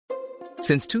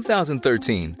Since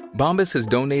 2013, Bombas has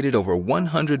donated over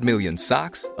 100 million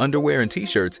socks, underwear, and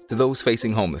T-shirts to those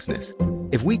facing homelessness.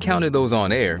 If we counted those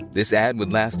on air, this ad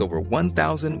would last over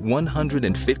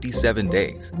 1,157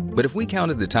 days. But if we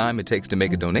counted the time it takes to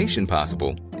make a donation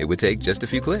possible, it would take just a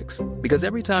few clicks. Because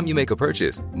every time you make a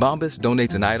purchase, Bombas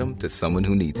donates an item to someone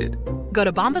who needs it. Go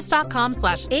to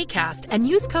bombas.com/ACAST and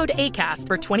use code ACAST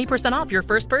for 20% off your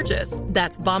first purchase.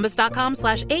 That's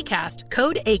bombas.com/ACAST,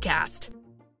 code ACAST.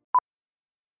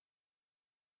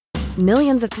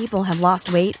 Millions of people have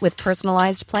lost weight with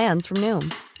personalized plans from Noom.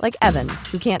 Like Evan,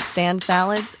 who can't stand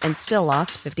salads and still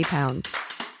lost 50 pounds.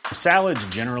 Salads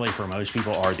generally for most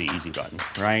people are the easy button,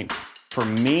 right? For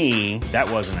me,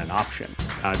 that wasn't an option.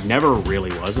 I never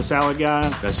really was a salad guy.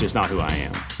 That's just not who I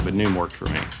am. But Noom worked for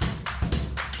me.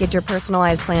 Get your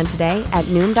personalized plan today at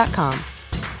Noom.com.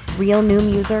 Real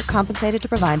Noom user compensated to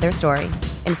provide their story.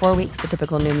 In 4 weeks, the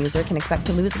typical Noom user can expect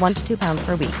to lose 1 to 2 pounds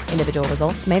per week. Individual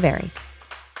results may vary.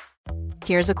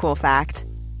 Here's a cool fact.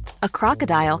 A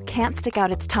crocodile can't stick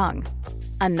out its tongue.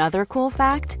 Another cool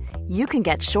fact, you can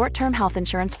get short-term health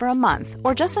insurance for a month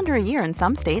or just under a year in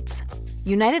some states.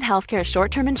 United Healthcare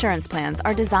short-term insurance plans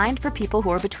are designed for people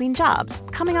who are between jobs,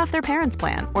 coming off their parents'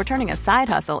 plan, or turning a side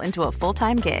hustle into a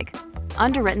full-time gig.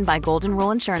 Underwritten by Golden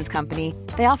Rule Insurance Company,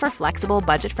 they offer flexible,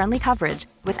 budget-friendly coverage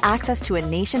with access to a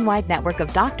nationwide network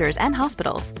of doctors and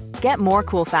hospitals. Get more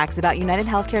cool facts about United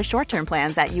Healthcare short-term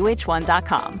plans at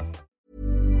uh1.com.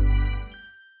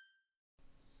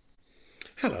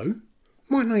 Hello,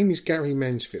 my name is Gary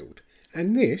Mansfield,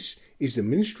 and this is the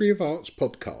Ministry of Arts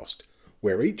podcast,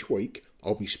 where each week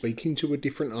I'll be speaking to a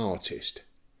different artist.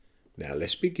 Now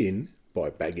let's begin by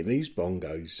bagging these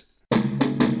bongos.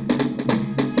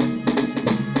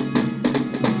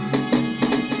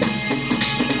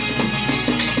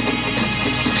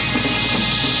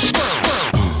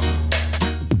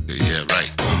 Yeah,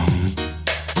 right.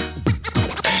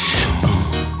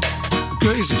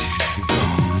 Crazy.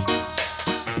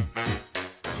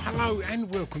 Hello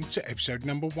and welcome to episode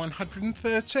number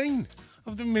 113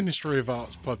 of the Ministry of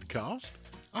Arts podcast.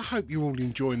 I hope you're all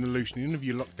enjoying the loosening of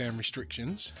your lockdown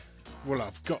restrictions. Well,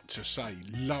 I've got to say,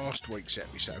 last week's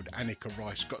episode, Annika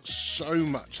Rice, got so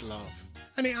much love.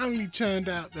 And it only turned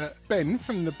out that Ben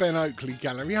from the Ben Oakley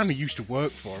Gallery, only used to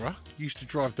work for her, used to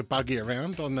drive the buggy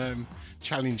around on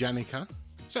Challenge Annika.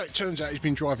 So it turns out he's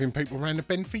been driving people around the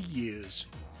Ben for years.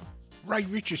 Ray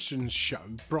Richardson's show,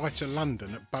 Brighter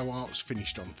London at Beaux Arts,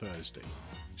 finished on Thursday.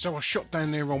 So I shot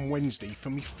down there on Wednesday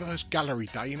for my first gallery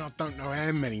day in I don't know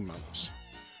how many months.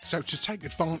 So to take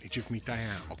advantage of my day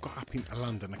out, I got up into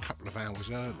London a couple of hours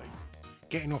early.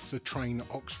 Getting off the train at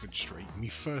Oxford Street, my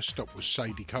first stop was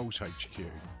Sadie Cole's HQ.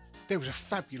 There was a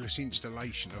fabulous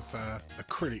installation of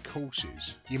acrylic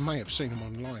horses. You may have seen them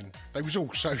online. They was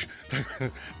all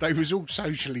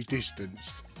socially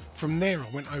distanced. From there I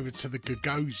went over to the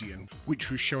Gagosian, which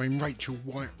was showing Rachel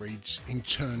Whiteread's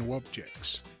internal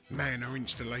objects. Man, her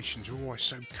installations are always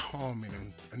so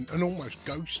calming and almost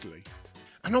ghostly.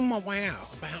 And on my way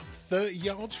out, about 30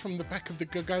 yards from the back of the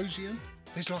Gagosian,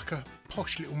 there's like a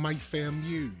posh little Mayfair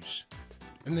Mews.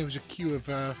 And there was a queue of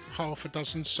half a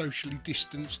dozen socially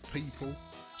distanced people.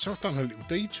 So I've done a little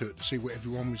detour to see what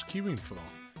everyone was queuing for.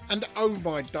 And oh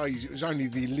my days, it was only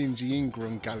the Lindsay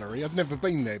Ingram Gallery. I'd never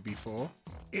been there before.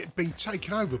 It had been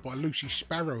taken over by Lucy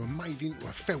Sparrow and made into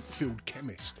a felt-filled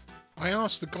chemist. I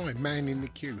asked the guy manning the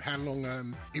queue how long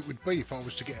it would be if I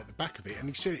was to get at the back of it, and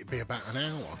he said it'd be about an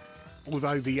hour.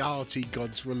 Although the arty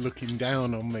gods were looking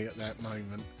down on me at that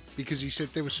moment, because he said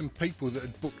there were some people that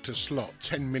had booked a slot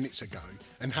 10 minutes ago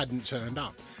and hadn't turned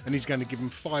up, and he's going to give them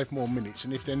 5 more minutes,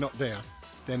 and if they're not there,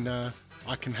 then I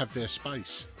can have their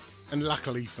space. And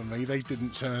luckily for me, they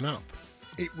didn't turn up.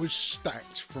 It was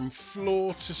stacked from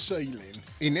floor to ceiling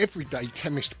in everyday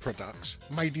chemist products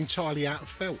made entirely out of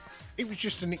felt. It was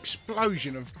just an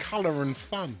explosion of colour and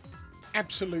fun.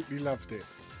 Absolutely loved it.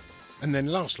 And then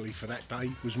lastly for that day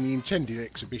was my intended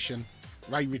exhibition,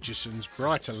 Ray Richardson's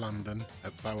Brighter London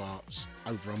at Beaux Arts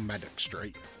over on Maddox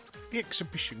Street. The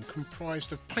exhibition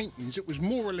comprised of paintings that was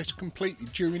more or less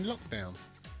completed during lockdown.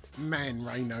 Man,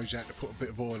 Ray knows how to put a bit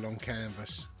of oil on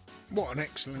canvas. What an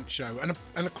excellent show,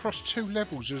 and across 2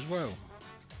 levels as well.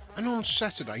 And on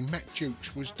Saturday, Matt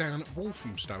Dukes was down at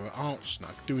Walthamstow at Art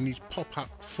Snug doing his pop-up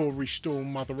for Restore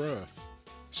Mother Earth.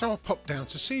 So I popped down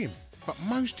to see him, but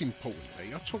most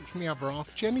importantly, I talked to my other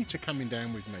half, Jenny, to coming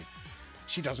down with me.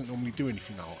 She doesn't normally do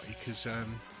anything arty because,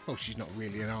 she's not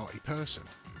really an arty person.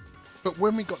 But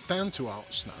when we got down to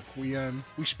Art Snug, we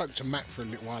spoke to Matt for a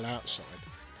little while outside,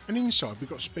 and inside we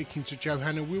got speaking to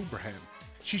Johanna Wilbraham.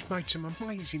 She's made some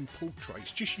amazing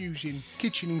portraits just using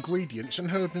kitchen ingredients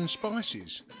and herbs and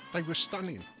spices. They were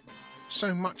stunning.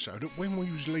 So much so that when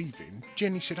we was leaving,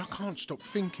 Jenny said, I can't stop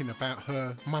thinking about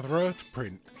her Mother Earth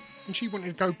print, and she wanted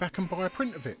to go back and buy a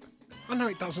print of it. I know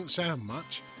it doesn't sound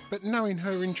much, but knowing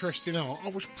her interest in art, I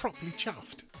was properly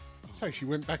chuffed. So she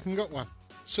went back and got one.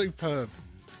 Superb.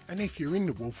 And if you're in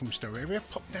the Walthamstow area,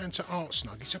 pop down to Art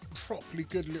Snug. It's a properly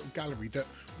good little gallery that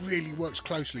really works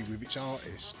closely with its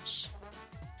artists.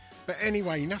 But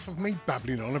anyway, enough of me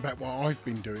babbling on about what I've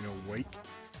been doing all week.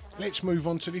 Let's move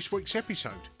on to this week's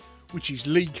episode, which is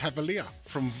Lee Cavalier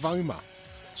from Voma.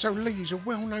 So Lee is a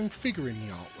well-known figure in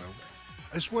the art world,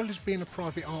 as well as being a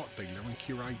private art dealer and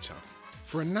curator.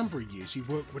 For a number of years he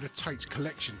worked with the Tate's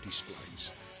collection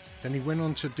displays. Then he went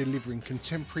on to delivering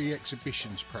contemporary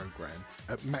exhibitions programme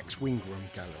at Max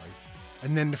Wingram Gallery,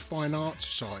 and then the Fine Art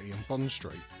Society on Bond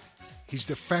Street. He's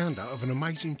the founder of an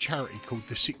amazing charity called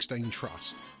the 16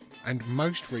 Trust, and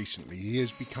most recently he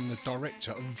has become the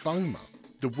director of Voma,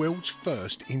 the world's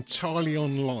first entirely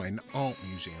online art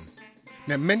museum.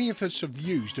 Now, many of us have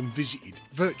used and visited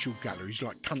virtual galleries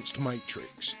like Kunst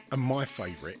Matrix and my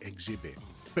favourite, Exhibit,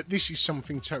 but this is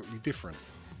something totally different.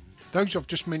 Those I've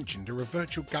just mentioned are a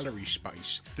virtual gallery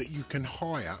space that you can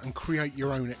hire and create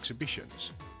your own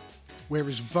exhibitions,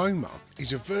 whereas Voma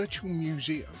is a virtual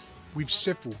museum with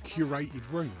several curated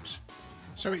rooms.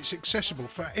 So it's accessible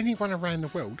for anyone around the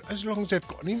world as long as they've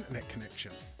got an internet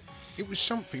connection. It was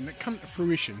something that came to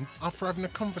fruition after having a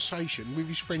conversation with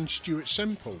his friend Stuart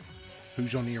Semple,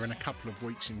 who's on here in a couple of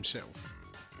weeks himself.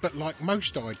 But like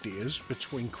most ideas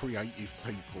between creative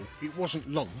people, it wasn't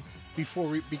long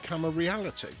before it became a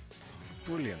reality.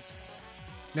 Brilliant.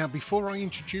 Now, before I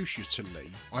introduce you to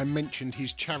Lee, I mentioned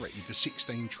his charity, the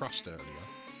 16 Trust, earlier.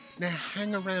 Now,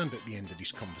 hang around at the end of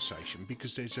this conversation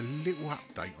because there's a little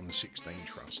update on the 16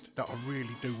 Trust that I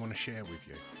really do want to share with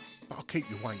you. But I'll keep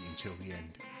you waiting till the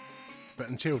end. But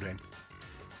until then,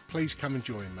 please come and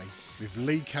join me with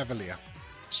Lee Cavalier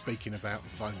speaking about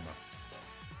Voma.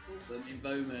 I mean,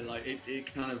 Voma, like,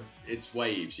 it kind of, it's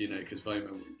waves, you know, because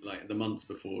Voma, like, the months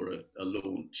before a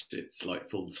launch, it's like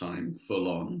full-time,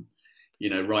 full-on. You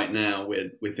know, right now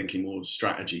we're thinking more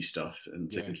strategy stuff and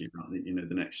thinking about, you know,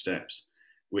 the next steps,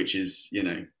 which is, you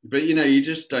know, but, you know, you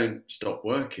just don't stop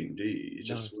working, do you? You're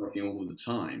just working all the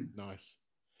time. Nice.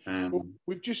 Well,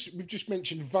 we've just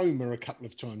mentioned Voma a couple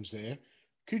of times there.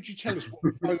 Could you tell us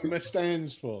what Voma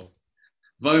stands for?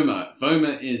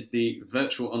 Voma is the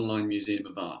Virtual Online Museum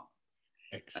of Art.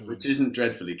 Excellent. Which isn't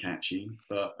dreadfully catchy,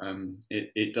 but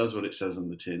it does what it says on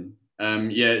the tin.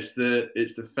 It's the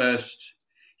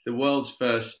world's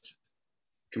first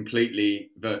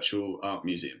completely virtual art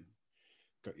museum.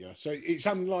 Got you. So it's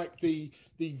unlike the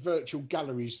virtual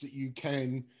galleries that you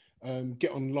can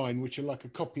get online, which are like a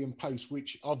copy and paste,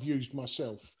 which I've used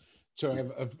myself to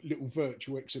have a little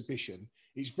virtual exhibition.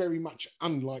 It's very much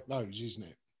unlike those, isn't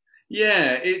it?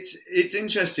 Yeah, it's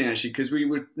interesting actually, because we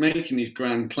were making these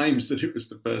grand claims that it was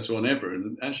the first one ever,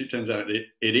 and actually it turns out it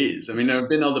is. I mean, there have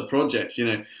been other projects, you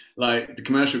know, like the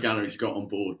commercial galleries got on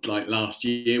board like last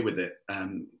year with it,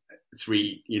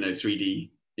 3D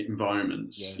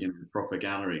environments, you know, proper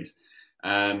galleries,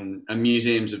 and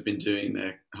museums have been doing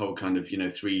their whole kind of, you know,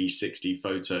 360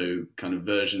 photo kind of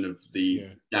version of the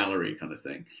gallery kind of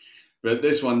thing. But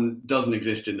this one doesn't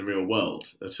exist in the real world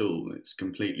at all. It's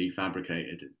completely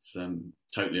fabricated. It's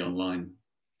totally online,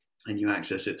 and you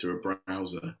access it through a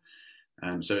browser.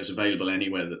 So it's available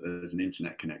anywhere that there's an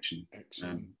internet connection.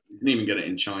 Excellent. You can even get it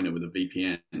in China with a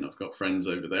VPN. I've got friends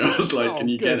over there. I was like, can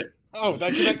you get it? Oh,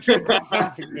 they can actually get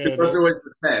something there. That's always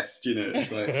the test, you know.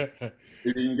 It's like, if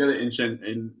you can get it in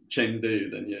Chengdu,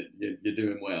 then you're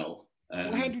doing well.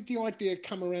 Well, how did the idea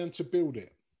come around to build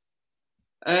it?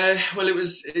 Well,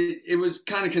 it was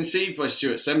kind of conceived by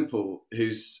Stuart Semple,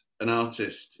 who's an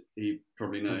artist, you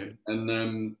probably know,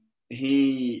 and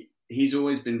he's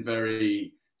always been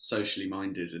very socially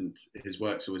minded, and his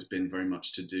work's always been very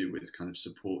much to do with kind of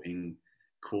supporting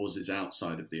causes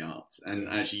outside of the arts and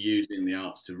actually using the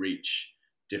arts to reach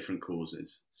different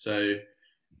causes. So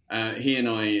he and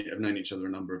I have known each other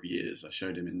a number of years. I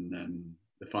showed him in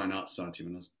the Fine Art Society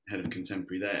when I was head of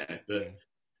contemporary there, but.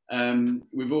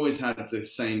 We've always had the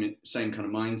same kind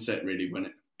of mindset really when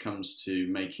it comes to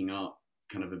making art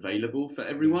kind of available for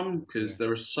everyone, because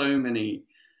there are so many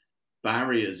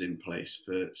barriers in place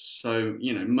for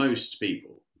most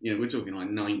people. You know, we're talking like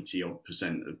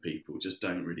 90% of people just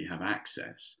don't really have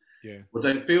access. Or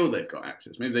don't feel they've got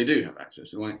access. Maybe they do have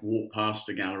access. They might walk past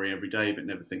a gallery every day but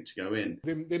never think to go in.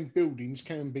 Them buildings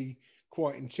can be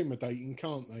quite intimidating,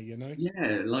 can't they, you know?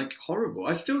 Yeah, like horrible.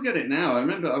 I still get it now. I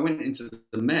remember I went into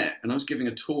the Met and I was giving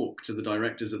a talk to the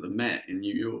directors at the Met in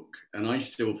New York, and I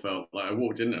still felt like I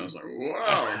walked in there, I was like,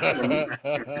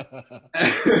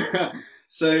 wow.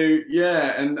 So,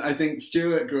 yeah, and I think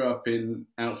Stuart grew up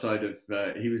outside of,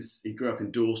 he grew up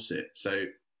in Dorset, so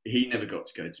he never got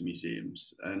to go to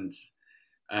museums. And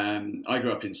I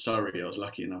grew up in Surrey. I was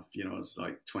lucky enough, I was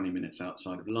like 20 minutes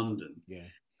outside of London. Yeah.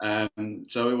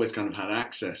 So I always kind of had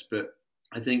access, but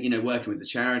I think, working with the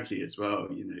charity as well,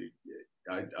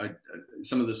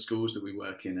 some of the schools that we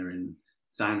work in are in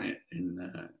Thanet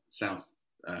in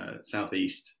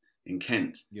southeast in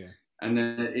Kent. Yeah. And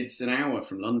it's an hour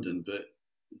from London, but,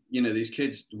 these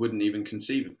kids wouldn't even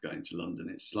conceive of going to London.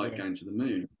 It's like going to the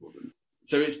moon for them.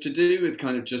 So it's to do with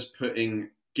kind of just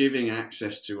giving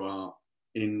access to art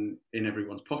in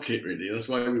everyone's pocket, really. That's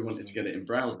why we wanted to get it in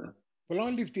browser. Well, I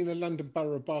lived in a London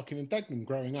borough of Barking and Dagenham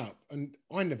growing up, and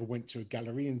I never went to a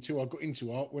gallery until I got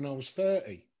into art when I was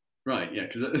 30. Right, yeah,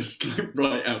 because it's like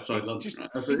right outside London.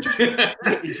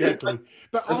 Exactly.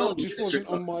 But art just wasn't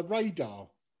on my radar.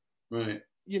 Right.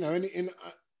 And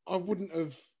I wouldn't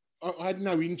have, I had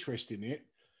no interest in it.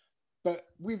 But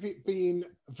with it being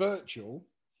virtual,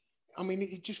 I mean,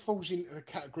 it just falls into a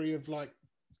category of like,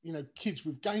 kids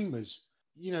with gamers.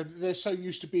 They're so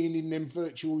used to being in them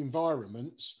virtual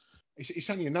environments. It's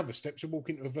only another step to walk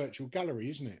into a virtual gallery,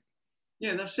 isn't it?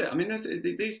 Yeah, that's it. I mean,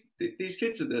 these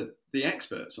kids are the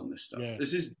experts on this stuff. Yeah.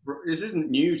 This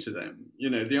isn't new to them.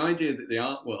 The idea that the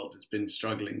art world has been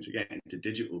struggling to get into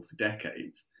digital for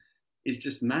decades is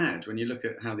just mad when you look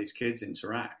at how these kids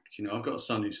interact. I've got a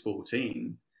son who's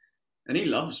 14, and he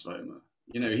loves VOMA.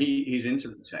 He's into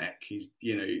the tech. He's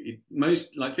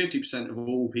most like 50% of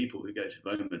all people who go to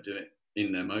VOMA do it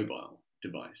in their mobile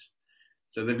device.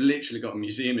 So they've literally got a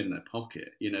museum in their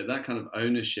pocket. That kind of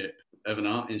ownership of an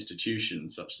art institution,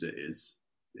 such that it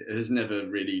has never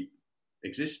really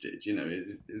existed.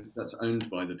 That's owned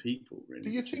by the people, really. Do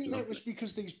you think that was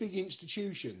because these big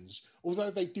institutions,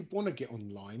 although they did want to get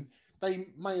online, they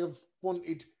may have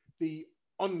wanted the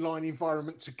online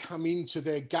environment to come into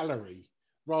their gallery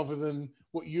rather than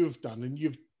what you've done, and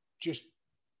you've just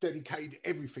dedicated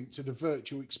everything to the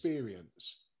virtual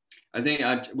experience? I think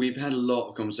we've had a lot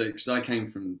of conversations, because I came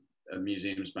from a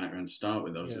museum's background to start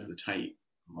with. I was at the Tate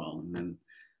for a while and then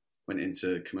went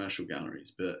into commercial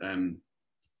galleries. But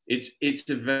it's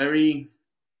a very,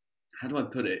 how do I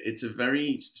put it? It's a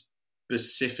very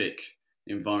specific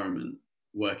environment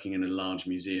working in a large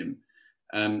museum.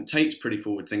 Tate's pretty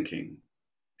forward thinking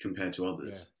compared to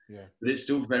others. Yeah. But it's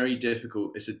still very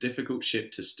difficult. It's a difficult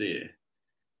ship to steer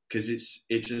because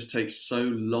it just takes so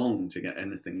long to get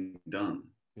anything done.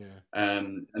 Yeah.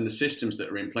 And the systems that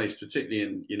are in place,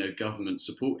 particularly in government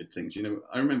supported things.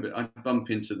 I remember I'd bump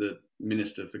into the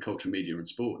Minister for Culture, Media and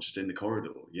Sport just in the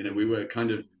corridor. We were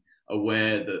kind of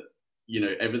aware that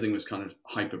everything was kind of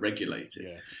hyper regulated.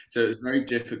 Yeah. So it was very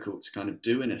difficult to kind of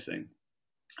do anything.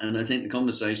 And I think the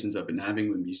conversations I've been having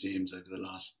with museums over the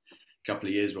last couple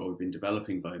of years while we've been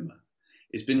developing VOMA,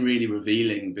 it's been really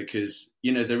revealing, because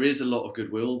there is a lot of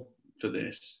goodwill for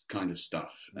this kind of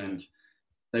stuff. Yeah. And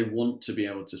they want to be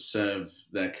able to serve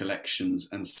their collections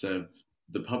and serve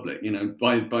the public.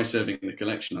 By serving the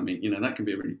collection, I mean, that can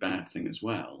be a really bad thing as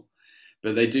well.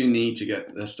 But they do need to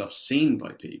get their stuff seen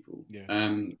by people. Yeah.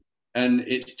 And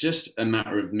it's just a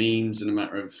matter of means and a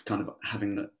matter of kind of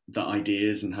having the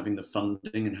ideas and having the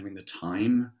funding and having the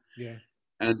time. Yeah.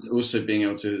 And also being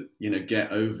able to,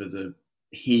 get over the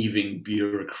heaving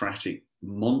bureaucratic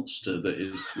monster that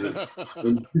is the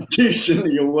institution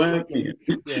that you're working in.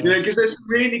 Yeah. Because there's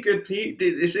really good people.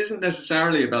 This isn't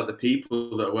necessarily about the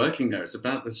people that are working there. It's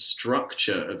about the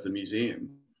structure of the museum.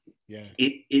 Yeah.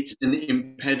 It's an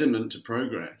impediment to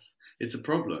progress. It's a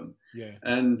problem. Yeah.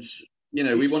 And,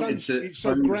 it's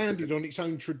so grounded on its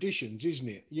own traditions, isn't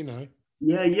it?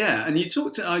 Yeah. And you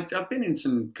talk to, I've been in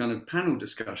some kind of panel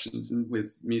discussions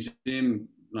with museum,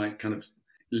 like kind of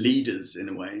leaders in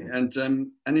a way.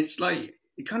 And it's like,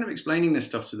 kind of explaining this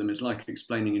stuff to them is like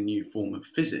explaining a new form of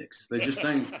physics. They just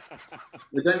don't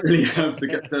really have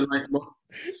they're like, well,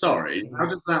 sorry, how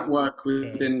does that work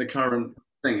within the current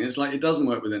thing? It's like, it doesn't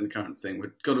work within the current thing.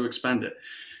 We've got to expand it.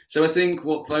 So I think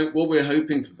what we're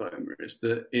hoping for VOMA is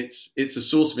that it's a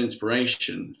source of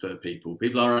inspiration for people.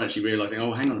 People are actually realizing,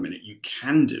 oh, hang on a minute, you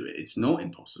can do it. It's not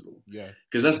impossible. Yeah.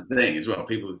 Because that's the thing as well.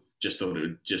 People just thought it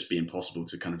would just be impossible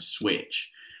to kind of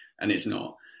switch, and it's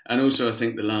not. And also, I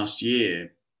think the last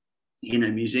year,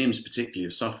 museums particularly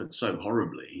have suffered so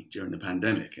horribly during the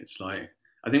pandemic. It's like,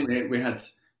 I think we had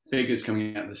figures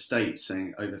coming out of the States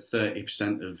saying over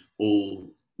 30% of all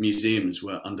museums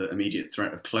were under immediate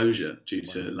threat of closure due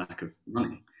to lack of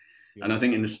money. Yeah. And I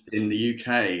think in the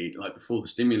UK, like before the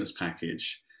stimulus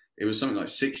package, it was something like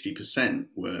 60%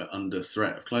 were under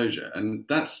threat of closure, and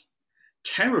that's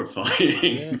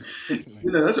terrifying.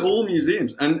 Yeah, that's all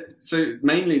museums, and so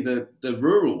mainly the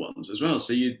rural ones as well.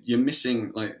 So you're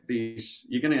missing like these.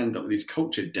 You're going to end up with these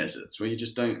culture deserts where you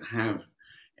just don't have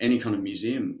any kind of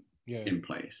museum in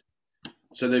place.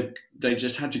 So they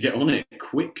just had to get on it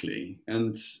quickly,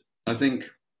 and I think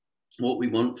what we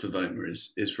want for VOMA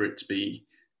is for it to be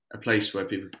a place where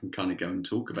people can kind of go and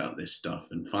talk about this stuff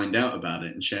and find out about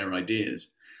it and share ideas,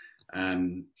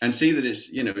 and see that it's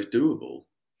it's doable.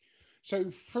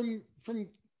 So from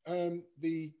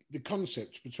the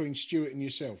concept between Stuart and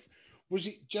yourself, was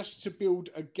it just to build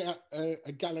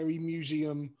a gallery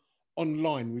museum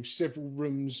online with several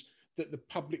rooms that the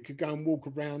public could go and walk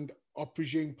around? I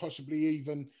presume possibly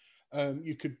even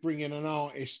you could bring in an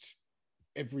artist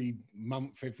every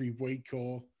month, every week,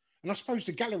 and I suppose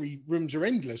the gallery rooms are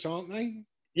endless, aren't they?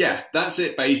 Yeah, that's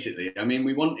it basically. I mean,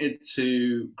 we wanted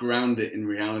to ground it in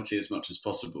reality as much as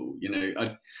possible.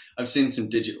 I've seen some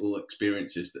digital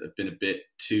experiences that have been a bit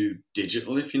too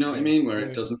digital, if you know what I mean, where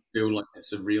it doesn't feel like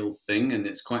it's a real thing and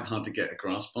it's quite hard to get a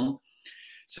grasp on.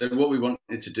 So what we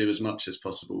wanted to do as much as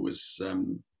possible was,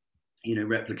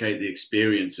 replicate the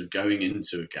experience of going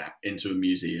into a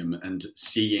museum and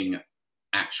seeing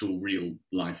actual real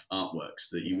life artworks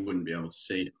that you wouldn't be able to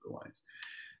see otherwise.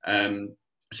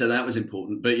 So that was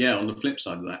important. But on the flip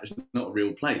side of that, it's not a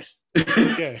real place.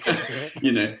 There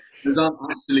aren't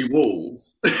actually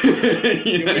walls.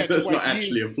 That's not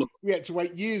actually a floor. We had to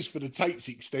wait years for the Tate's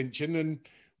extension. And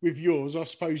with yours, I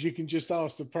suppose you can just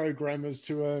ask the programmers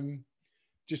to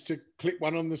just to click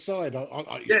one on the side.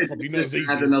 It's probably not as easy.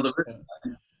 Add another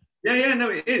no,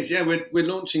 it is. Yeah, we're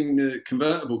launching the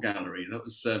convertible gallery. That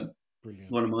was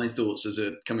brilliant. One of my thoughts as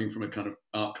coming from a kind of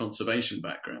art conservation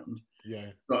background. Yeah,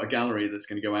 got a gallery that's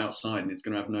going to go outside and it's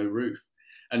going to have no roof.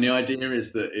 And the idea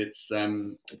is that it's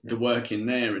the work in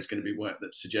there is going to be work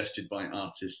that's suggested by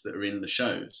artists that are in the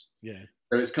shows. Yeah.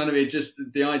 So it's kind of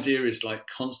the idea is like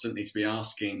constantly to be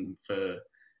asking for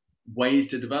ways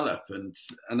to develop, and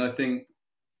I think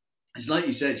it's like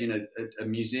you said, a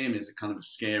museum is a kind of a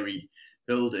scary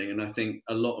building, and I think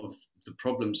a lot of the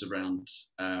problems around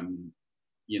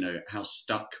how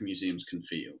stuck museums can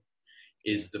feel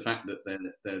is the fact that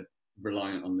they're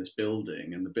reliant on this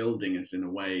building, and the building is in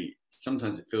a way,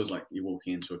 sometimes it feels like you're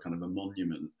walking into a kind of a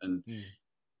monument, and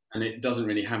it doesn't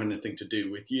really have anything to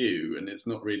do with you, and it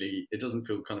doesn't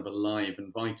feel kind of alive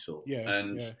and vital.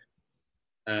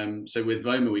 So with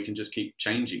VOMA we can just keep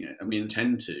changing it, and we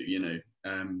intend to,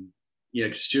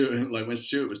 Stuart, like when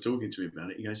Stuart was talking to me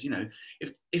about it, he goes,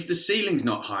 if the ceiling's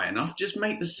not high enough, just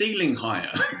make the ceiling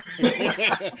higher.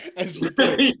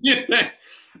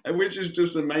 Which is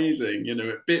just amazing,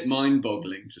 a bit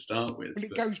mind-boggling to start with. Well,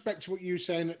 it goes back to what you were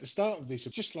saying at the start of this,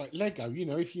 just like Lego,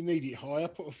 if you need it higher,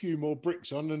 put a few more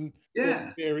bricks on and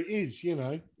there it is,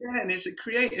 Yeah, and it's a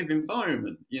creative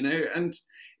environment, and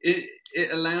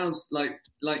it allows, like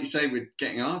you say, we're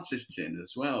getting artists in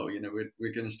as well,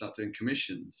 we're going to start doing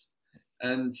commissions.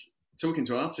 And talking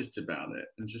to artists about it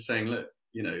and just saying, look,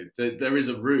 there is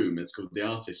a room, it's called the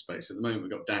Artist Space. At the moment, we've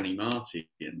got Danny Marty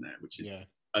in there, which is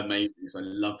amazing because I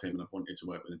love him and I've wanted to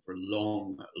work with him for a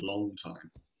long, long time.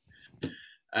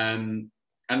 And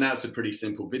that's a pretty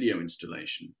simple video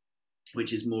installation,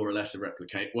 which is more or less a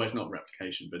replication. Well, it's not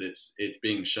replication, but it's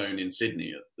being shown in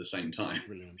Sydney at the same time,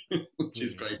 which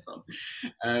is great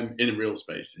fun, in a real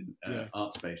space, in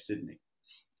Art Space Sydney.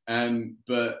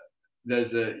 But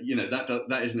there's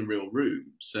that isn't a real room.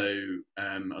 So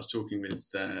I was talking with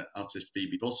artist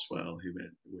Phoebe Boswell, who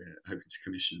we're hoping to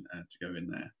commission to go in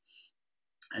there,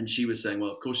 and she was saying,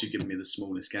 well, of course you've given me the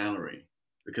smallest gallery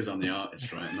because I'm the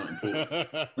artist, right? Not important.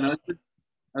 And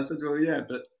I said, well, yeah,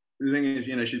 but the thing is,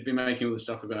 she's been making all the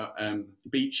stuff about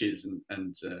beaches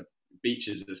and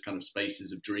beaches as kind of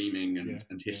spaces of dreaming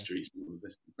and histories and all of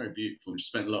this. Very beautiful. She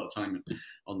spent a lot of time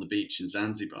on the beach in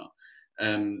Zanzibar.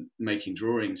 Making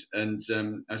drawings, and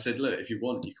I said, look, if you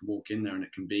want, you can walk in there and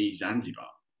it can be Zanzibar.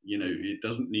 It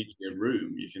doesn't need to be a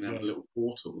room. You can have a little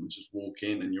portal and just walk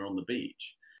in and you're on the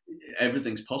beach.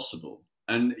 Everything's possible,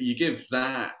 and you give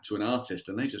that to an artist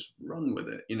and they just run with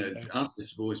it.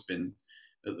 Artists have always been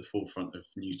at the forefront of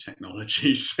new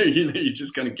technology, so you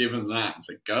just kind of give them that and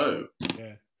say, go,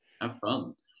 have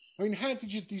fun. I mean, how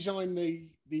did you design the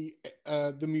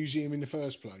museum in the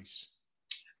first place?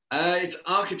 It's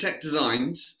architect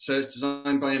designed, so it's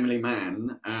designed by Emily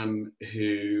Mann,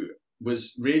 who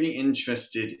was really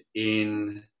interested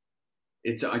in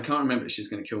I can't remember. She's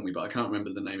going to kill me, but I can't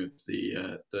remember the name of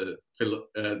the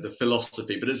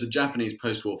philosophy. But it's a Japanese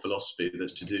post-war philosophy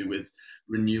that's to do with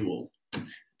renewal.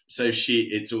 So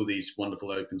it's all these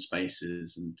wonderful open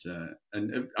spaces, and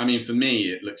I mean, for me,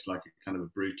 it looks like a kind of a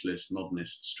brutalist,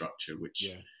 modernist structure,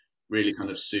 which really kind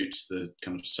of suits the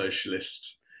kind of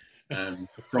socialist,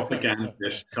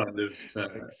 propagandist kind of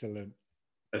excellent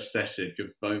aesthetic of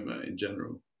VOMA in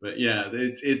general. But yeah,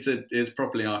 it's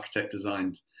properly architect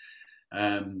designed,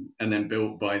 and then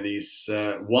built by these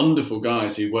wonderful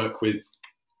guys who work with.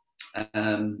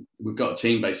 We've got a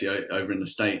team basically over in the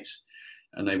States.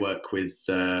 And they work with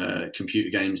computer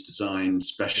games design,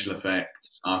 special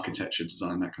effects, architecture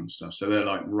design, that kind of stuff. So they're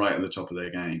like right at the top of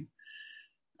their game.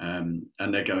 And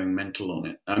they're going mental on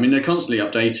it. I mean, they're constantly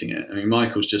updating it. I mean,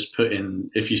 Michael's just put in,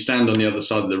 if you stand on the other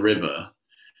side of the river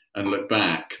and look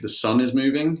back, the sun is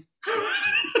moving.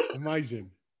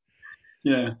 Amazing.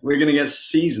 Yeah, we're going to get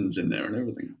seasons in there and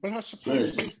everything. Well, I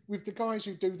suppose with the guys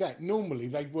who do that, normally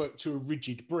they work to a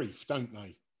rigid brief, don't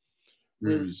they?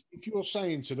 Whereas if you're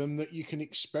saying to them that you can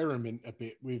experiment a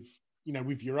bit with,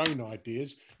 with your own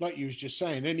ideas, like you was just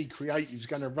saying, any creative's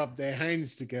going to rub their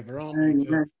hands together, aren't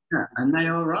they? Yeah, and they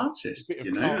are artists,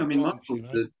 I mean,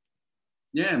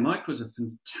 Michael's a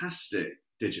fantastic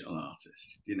digital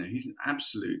artist. He's an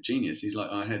absolute genius. He's like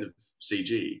our head of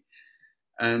CG.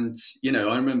 And,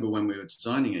 I remember when we were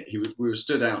designing it, we were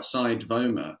stood outside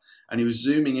VOMA, and he was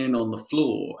zooming in on the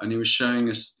floor, and he was showing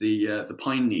us the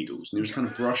pine needles, and he was kind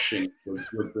of brushing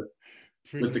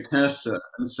with the cursor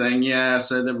and saying,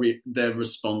 so they're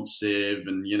responsive,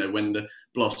 and when the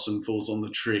blossom falls on the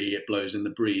tree, it blows in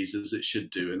the breeze as it should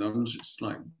do. And I'm just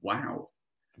like, wow.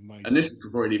 Amazing. And this is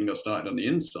before it even got started on the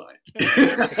inside.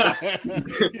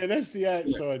 Yeah, that's the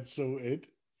outside sorted.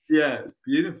 Yeah, it's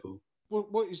beautiful.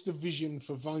 What is the vision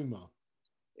for VOMA?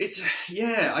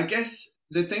 I guess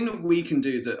the thing that we can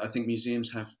do that I think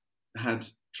museums have had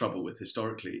trouble with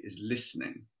historically is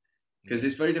listening, because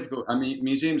it's very difficult. I mean,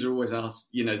 museums are always asked,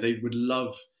 they would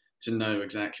love to know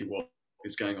exactly what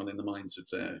is going on in the minds of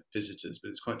their visitors, but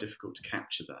it's quite difficult to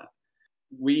capture that.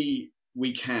 We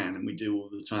can, and we do all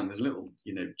the time. There's a little,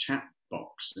 chat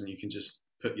box, and you can just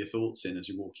put your thoughts in as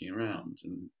you're walking around,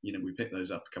 and we pick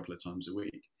those up a couple of times a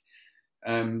week.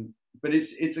 But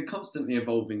it's a constantly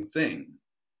evolving thing.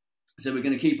 So we're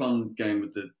going to keep on going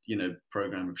with the,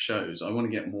 program of shows. I want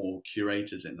to get more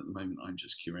curators in. At the moment, I'm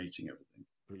just curating everything.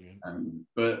 Brilliant.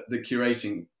 But the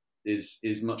curating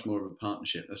is much more of a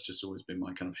partnership. That's just always been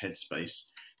my kind of headspace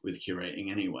with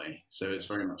curating anyway. So it's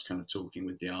very much kind of talking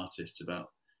with the artists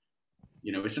about,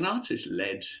 it's an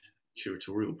artist-led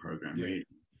curatorial program, really.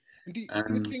 And do you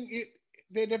think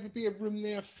there'd ever be a room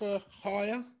there for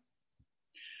hire?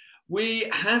 We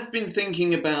have been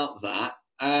thinking about that.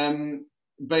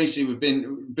 Basically, we've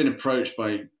been approached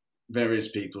by various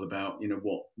people about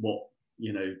what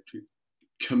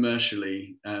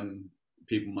commercially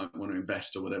people might want to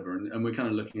invest or whatever, and we're kind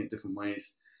of looking at different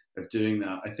ways of doing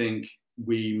that. I think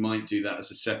we might do that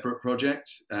as a separate project.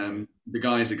 The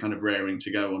guys are kind of raring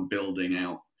to go on building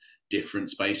out different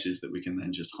spaces that we can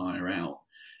then just hire out,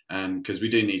 because we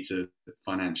do need to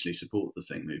financially support the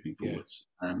thing moving forwards.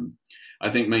 I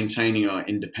think maintaining our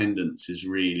independence is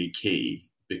really key,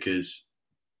 because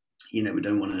we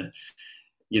don't want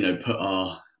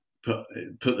to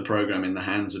put the program in the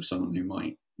hands of someone who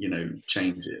might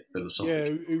change it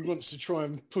philosophically. Yeah, who wants to try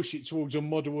and push it towards a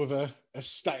model of a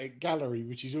static gallery,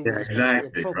 which is always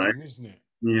exactly a problem, right, isn't it?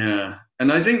 Yeah,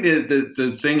 and I think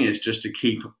the thing is just to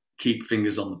keep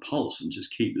fingers on the pulse and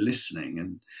just keep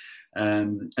listening,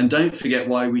 and don't forget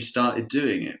why we started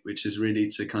doing it, which is really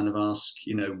to kind of ask,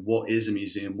 what is a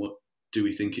museum? What do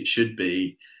we think it should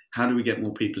be? How do we get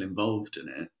more people involved in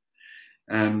it?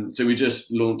 So we just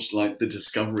launched like the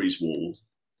Discoveries Wall,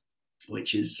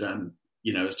 which is,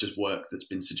 it's just work that's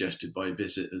been suggested by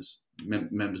visitors,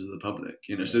 members of the public,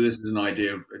 So this is an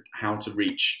idea of how to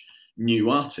reach new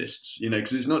artists,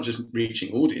 because it's not just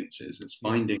reaching audiences, it's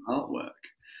finding artwork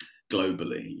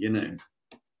globally,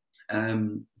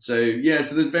 So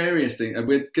there's various things.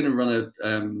 We're going to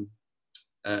run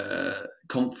a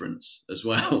conference as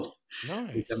well.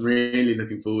 Nice. Which I'm really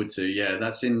looking forward to. Yeah,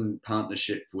 that's in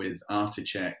partnership with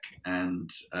Articheck and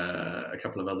a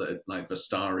couple of other, like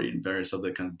Vastari and various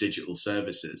other kind of digital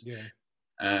services. Yeah.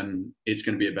 It's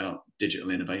going to be about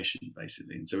digital innovation,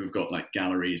 basically. And so we've got like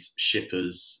galleries,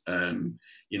 shippers,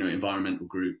 environmental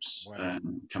groups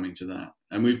coming to that.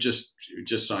 And we've just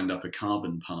signed up a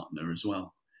carbon partner as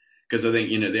well. Because I think,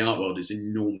 the art world is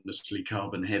enormously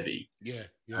carbon heavy. Yeah.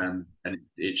 And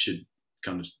it should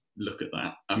kind of look at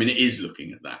that. I mean, it is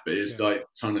looking at that, but it's like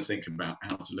trying to think about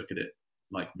how to look at it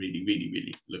like really, really,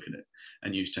 really look at it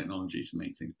and use technology to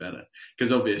make things better.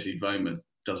 Because obviously VOMA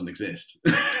doesn't exist.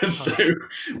 So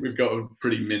we've got a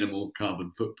pretty minimal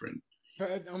carbon footprint.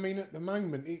 But I mean, at the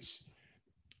moment,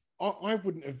 I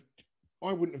wouldn't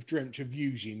have dreamt of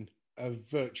using a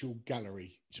virtual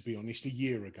gallery, to be honest, a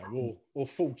year ago or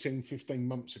 14, 15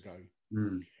 months ago.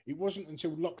 It wasn't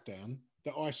until lockdown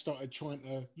that I started trying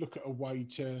to look at a way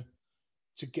to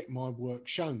get my work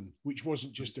shown, which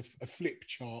wasn't just a flip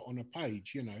chart on a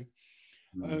page, you know.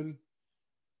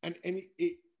 And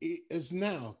it has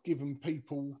now given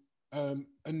people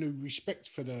a new respect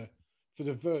for the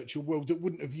virtual world that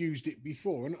wouldn't have used it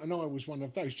before. And I was one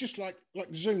of those, just like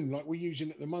Zoom, like we're using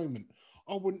at the moment.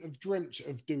 I wouldn't have dreamt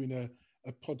of doing a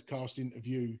podcast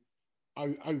interview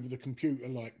over the computer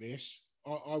like this.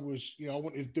 I was, you know, I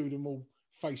wanted to do them all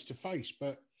face to face,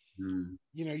 but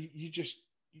you know,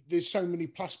 there's so many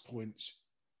plus points.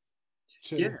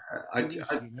 I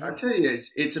tell you,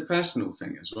 it's a personal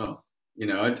thing as well. You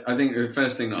know, I think the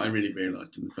first thing that I really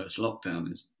realised in the first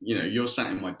lockdown is, you know, you're sat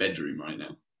in my bedroom right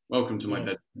now. Welcome to my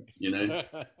bedroom. You know,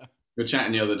 we were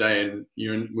chatting the other day, and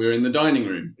we were in the dining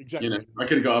room. Exactly. You know, I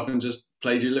could have got up and just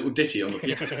played you a little ditty on the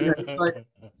piano.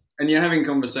 And you're having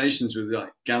conversations with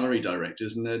like gallery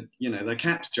directors, and their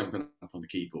cats jumping up on the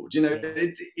keyboard. You know,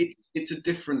 it's a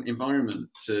different environment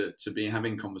to be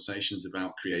having conversations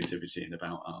about creativity and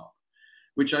about art,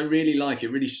 which I really like.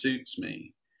 It really suits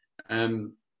me.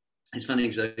 It's funny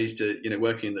because I used to, you know,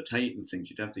 working in the Tate and things,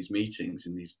 you'd have these meetings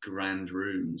in these grand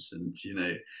rooms, and, you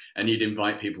know, and you'd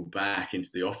invite people back into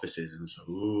the offices, and so,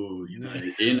 you know,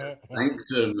 in a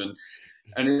sanctum,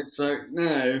 and it's like,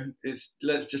 no,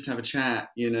 let's just have a chat,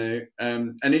 you know,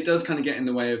 and it does kind of get in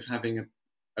the way of having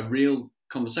a real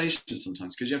conversation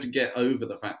sometimes, because you have to get over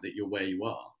the fact that you're where you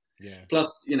are. Yeah.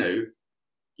 Plus, you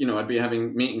know, I'd be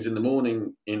having meetings in the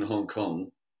morning in Hong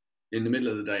Kong, in the middle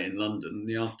of the day in London, in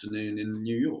the afternoon in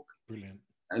New York. Brilliant.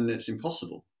 And it's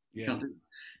impossible. You can't do it.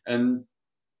 And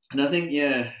I think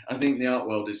the art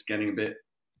world is getting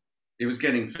it was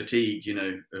getting fatigued, you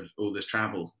know, of all this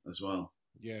travel as well.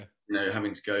 Yeah. You know,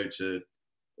 having to go to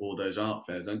all those art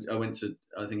fairs. I went to,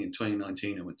 I think in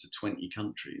 2019, I went to 20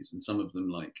 countries, and some of them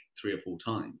like 3 or 4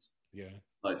 times. Yeah.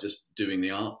 Like just doing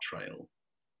the art trail.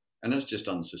 And that's just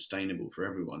unsustainable for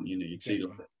everyone. You know, you'd see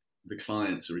like, the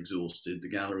clients are exhausted, the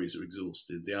galleries are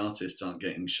exhausted, the artists aren't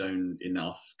getting shown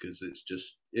enough because it's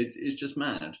just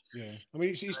mad. Yeah, I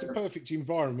mean, it's the perfect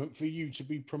environment for you to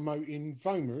be promoting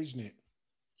VOMA, isn't it?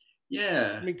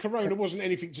 Yeah. I mean, Corona wasn't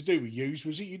anything to do with you,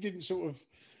 was it? You didn't sort of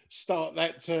start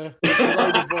that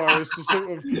coronavirus to sort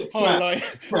of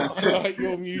highlight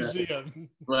your museum.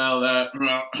 Well,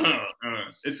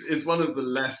 it's one of the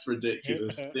less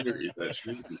ridiculous theories,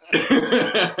 actually.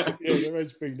 Yeah, there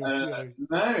has been. No,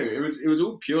 it was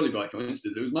all purely by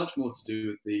coincidence. It was much more to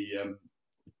do with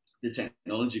the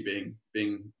technology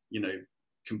being you know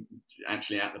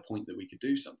actually at the point that we could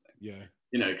do something. Yeah.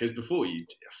 You know, because before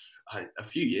a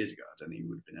few years ago, I don't think we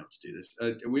would have been able to do this.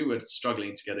 We were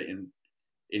struggling to get it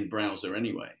in browser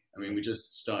anyway. I mean, we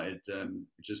just started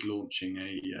just launching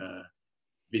a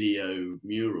video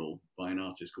mural by an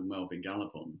artist called Melvin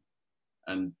Gallopon,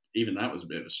 and even that was a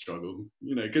bit of a struggle,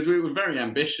 you know, because we were very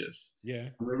ambitious. Yeah,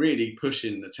 and we're really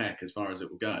pushing the tech as far as it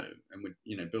will go, and we,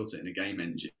 you know, built it in a game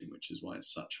engine, which is why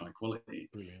it's such high quality.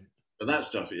 Brilliant. But that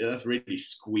stuff, that's really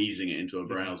squeezing it into a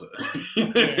browser.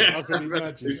 Yeah, I can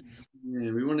imagine.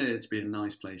 Yeah, we wanted it to be a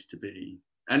nice place to be,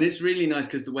 and it's really nice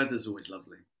because the weather's always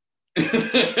lovely. You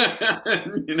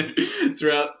know,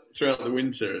 throughout the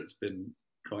winter, it's been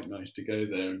quite nice to go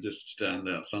there and just stand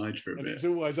outside for a bit. It's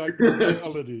always open on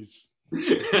holidays.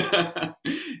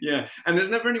 Yeah, and there's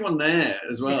never anyone there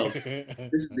as well. This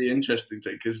is the interesting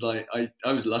thing, because like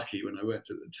I was lucky when I worked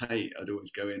at the Tate. I'd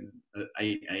always go in at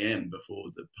 8 a.m.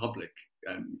 before the public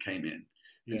came in,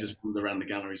 and just wander around the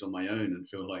galleries on my own and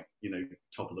feel like, you know,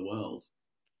 top of the world.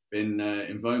 In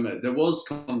VOMA, there was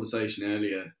conversation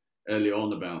early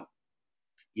on about,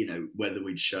 you know, whether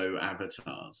we'd show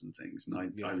avatars and things, and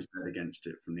I was dead against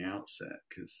it from the outset,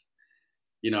 because,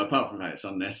 you know, apart from that, it's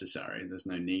unnecessary. There's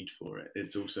no need for it.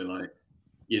 It's also like,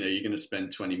 you know, you're going to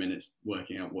spend 20 minutes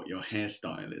working out what your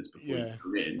hairstyle is before you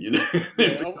come in, you know.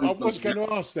 Yeah, I was going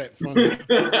to ask that from you.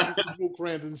 Walk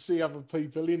around and see other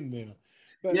people in there.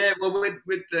 But... Yeah, well,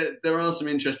 there are some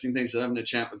interesting things. I was having a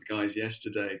chat with the guys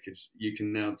yesterday, because you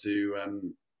can now do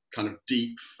kind of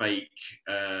deep fake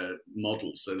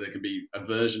models, so there can be a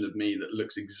version of me that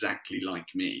looks exactly like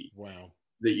me. Wow.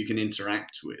 That you can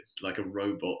interact with, like a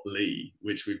robot Lee,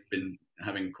 which we've been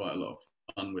having quite a lot of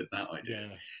fun with that idea.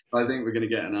 Yeah. I think we're going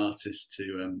to get an artist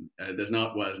to there's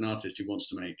an artist who wants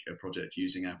to make a project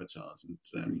using avatars, and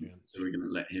so we're going to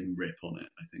let him rip on it,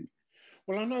 I think.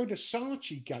 Well, I know the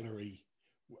Saatchi Gallery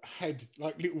had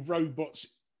like little robots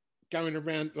going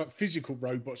around, like physical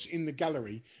robots in the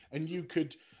gallery, and you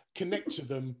could connect to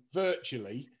them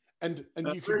virtually, and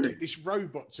you could get this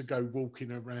robot to go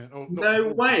walking around. Or not No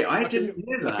walking, way! I like didn't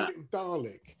hear like that. a little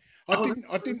Dalek. Oh,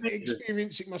 I didn't amazing.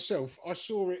 experience it myself. I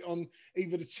saw it on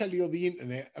either the telly or the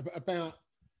internet about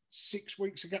 6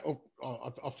 weeks ago.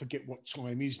 I forget what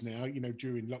time is now,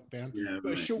 during lockdown. Yeah, but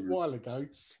a right, short yeah. while ago,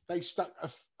 they stuck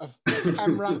a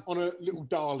camera on a little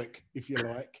Dalek, if you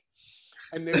like.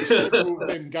 And there were several of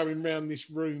them going around this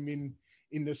room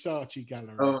in the Saatchi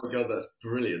Gallery. Oh my God, that's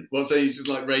brilliant. Well, so you just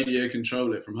like radio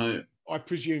control it from home? I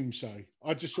presume so.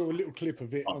 I just saw a little clip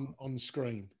of it on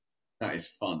screen. That is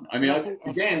fun. I mean, I don't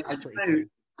know.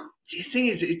 The thing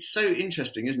is, it's so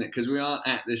interesting, isn't it? Because we are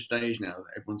at this stage now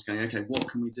that everyone's going, okay, what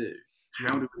can we do?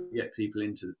 How do we get people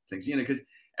into things? Because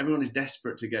everyone is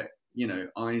desperate to get,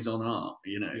 eyes on art,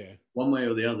 one way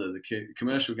or the other. The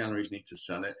commercial galleries need to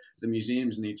sell it. The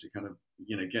museums need to kind of,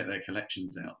 get their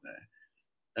collections out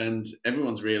there. And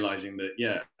everyone's realizing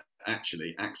that,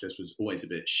 actually access was always a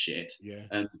bit shit. Yeah.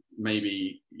 And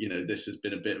maybe, this has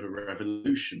been a bit of a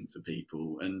revolution for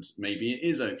people, and maybe it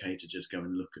is okay to just go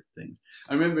and look at things.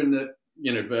 I remember in the,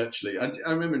 virtually, I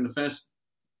remember in the first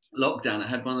lockdown, I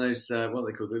had one of those, what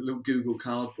they call the little Google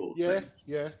Cardboard things.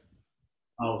 Yeah.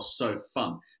 Oh, so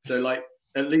fun. So like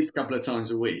at least a couple of times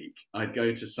a week, I'd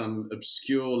go to some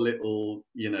obscure little,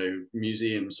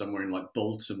 museum somewhere in like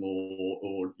Baltimore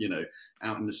or,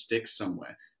 out in the sticks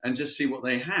somewhere, and just see what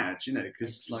they had,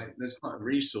 because like there's quite a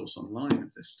resource online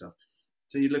of this stuff.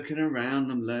 So you're looking around,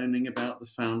 I'm learning about the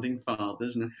founding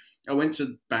fathers. And I went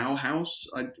to Bauhaus.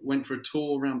 I went for a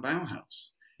tour around Bauhaus.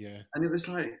 Yeah. And it was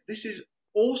like, this is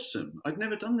awesome. I'd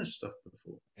never done this stuff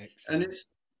before. Excellent. And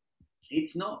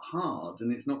it's not hard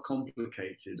and it's not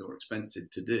complicated or expensive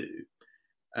to do,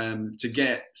 to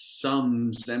get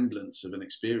some semblance of an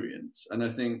experience. And I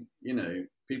think,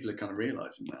 people are kind of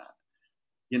realizing that.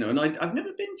 And I've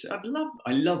never been to. I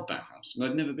love Bauhaus, and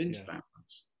I've never been to Bauhaus.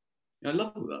 I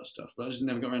love all that stuff, but I just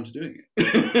never got around to doing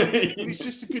it. Well, it's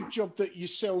just a good job that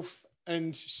yourself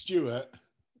and Stuart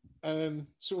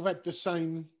sort of had the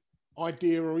same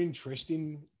idea or interest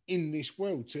in this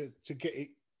world to get it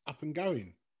up and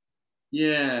going.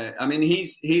 Yeah, I mean,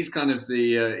 he's kind of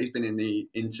the he's been in the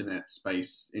internet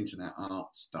space, internet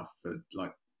art stuff for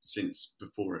like since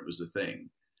before it was a thing.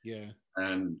 Yeah.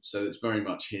 So it's very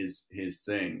much his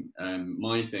thing.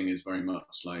 My thing is very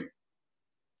much like,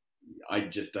 I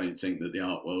just don't think that the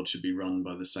art world should be run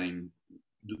by the same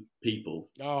people.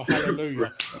 Oh,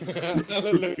 hallelujah.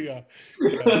 Hallelujah.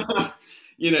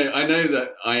 Yeah. I know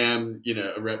that I am,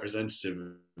 a representative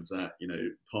of that,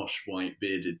 posh, white,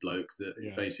 bearded bloke that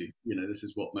basically, this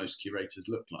is what most curators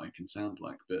look like and sound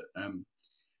like. But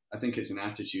I think it's an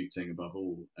attitude thing above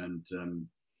all. And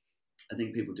I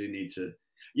think people do need to,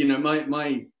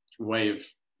 my way of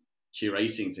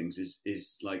curating things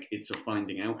is like, it's a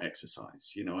finding out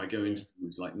exercise. I go into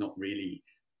things like not really,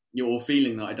 or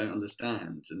feeling that I don't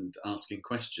understand, and asking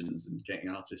questions and getting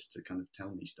artists to kind of tell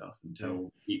me stuff and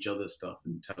tell each other stuff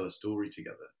and tell a story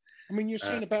together. I mean, you're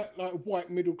saying about like a white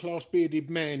middle-class bearded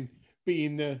man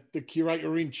being the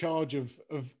curator in charge of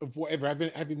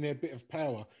whatever, having their bit of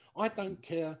power. I don't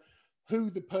care who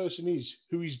the person is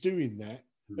who is doing that,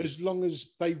 as long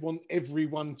as they want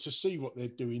everyone to see what they're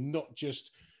doing, not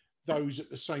just those at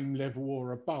the same level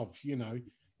or above.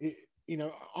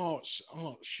 Art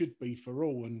should be for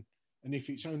all, and if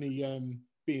it's only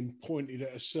being pointed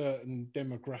at a certain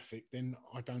demographic, then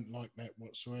I don't like that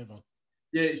whatsoever.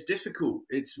 Yeah, it's difficult.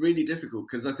 It's really difficult,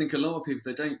 because I think a lot of people,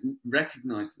 they don't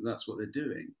recognise that that's what they're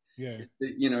doing. Yeah.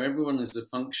 Everyone is a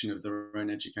function of their own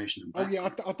education and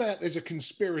background. I doubt there's a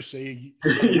conspiracy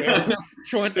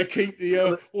trying to keep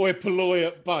the oi polloi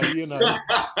at bay,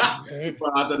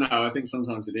 Well, I don't know. I think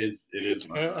sometimes it is.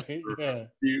 Like a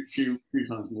few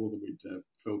times more than we'd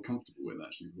feel comfortable with,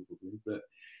 actually, probably. But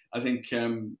I think,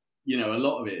 a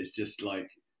lot of it is just like,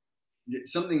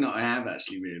 something that I have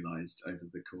actually realised over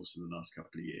the course of the last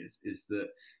couple of years is that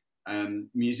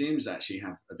museums actually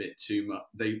have a bit too much.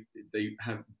 They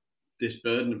have this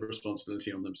burden of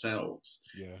responsibility on themselves,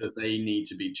 that they need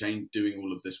to be doing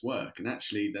all of this work, and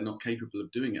actually they're not capable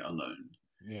of doing it alone.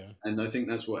 Yeah. And I think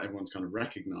that's what everyone's kind of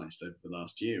recognised over the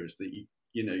last year, is that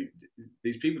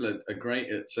these people are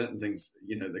great at certain things.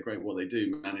 They're great at what they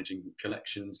do, managing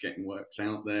collections, getting works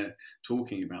out there,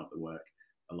 talking about the work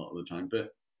a lot of the time,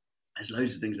 but there's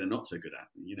loads of things they're not so good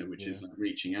at, which is like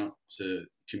reaching out to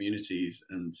communities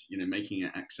and, making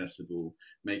it accessible,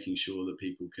 making sure that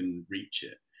people can reach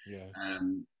it. Yeah.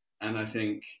 And I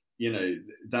think,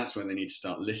 that's when they need to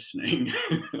start listening.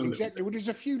 Exactly. Well, there's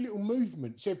a few little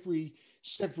movements every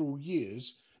several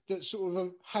years that sort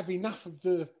of have enough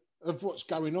of what's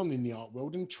going on in the art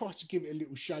world and try to give it a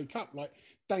little shake up, like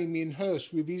Damien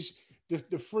Hirst with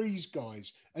the Freeze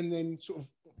guys, and then sort of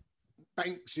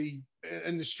Banksy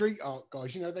and the street art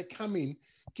guys. They come in,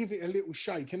 give it a little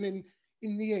shake, and then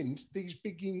in the end, these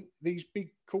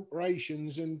big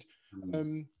corporations and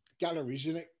galleries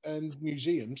and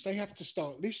museums, they have to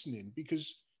start listening,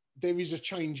 because there is a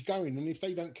change going, and if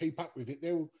they don't keep up with it,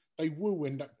 they will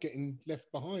end up getting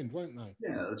left behind, won't they?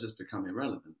 Yeah, they'll just become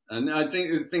irrelevant. And I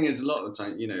think the thing is, a lot of the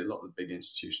time, a lot of the big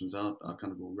institutions are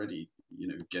kind of already,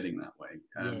 getting that way.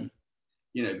 Because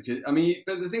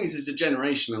but the thing is, it's a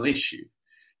generational issue.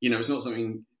 It's not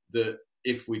something that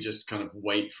if we just kind of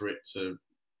wait for it to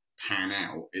pan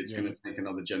out, it's going to take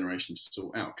another generation to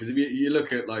sort out. Because if you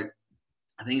look at, like,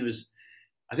 I think it was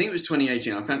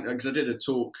 2018. I found, because I did a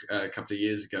talk a couple of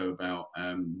years ago about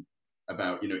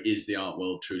is the art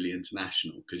world truly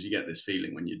international? Because you get this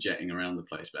feeling when you're jetting around the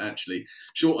place, but actually,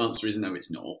 short answer is no,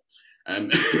 it's not.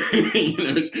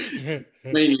 It's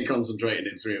mainly concentrated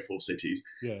in 3 or 4 cities.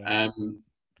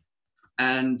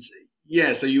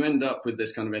 So you end up with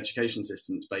this kind of education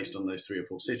system that's based on those 3 or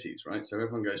 4 cities, right? So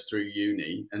everyone goes through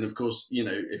uni, and of course,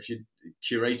 if you're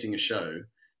curating a show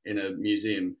in a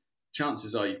museum,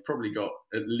 chances are you've probably got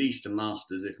at least a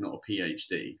master's, if not a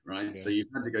PhD, right? Yeah. So you've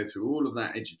had to go through all of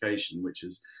that education, which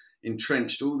has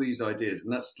entrenched all these ideas.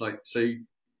 And that's like,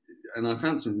 and I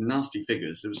found some nasty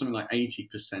figures. There was something like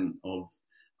 80% of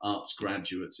arts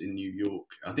graduates in New York,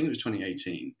 I think it was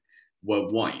 2018, were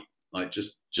white, like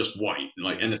just white,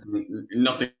 like anything,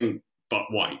 nothing but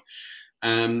white.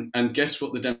 And guess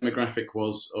what the demographic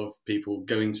was of people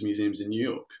going to museums in New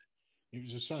York? It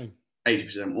was the same.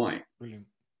 80% white. Brilliant.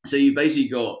 So you basically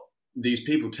got these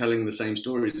people telling the same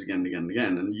stories again and again and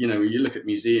again. And, when you look at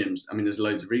museums, there's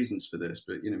loads of reasons for this,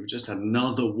 but, we just had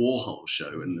another Warhol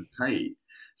show in the Tate.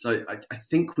 So I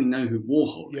think we know who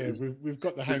Warhol is. Yeah, we've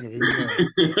got the hang of him.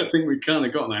 I think we kind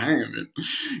of got the hang of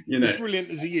it. As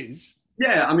brilliant as he is.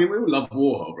 Yeah, we all love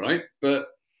Warhol, right? But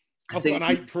I've got an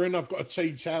apron, I've got a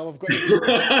tea towel, I've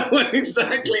got...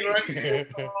 Exactly right.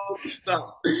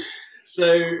 Stuff.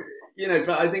 So... but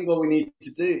I think what we need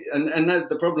to do, and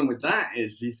the problem with that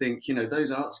is, you think,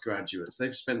 those arts graduates,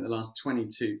 they've spent the last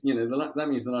 22, that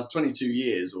means the last 22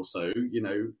 years or so,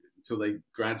 till they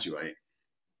graduate.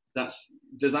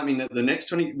 Does that mean that the next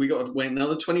 20, we got to wait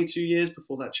another 22 years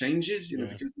before that changes,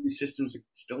 because these systems are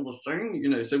still the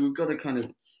same, so we've got to kind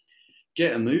of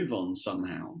get a move on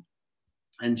somehow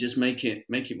and just make it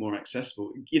more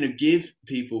accessible, give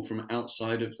people from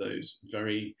outside of those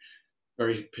very,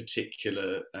 very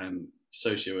particular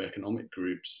socioeconomic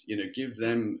groups, give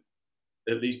them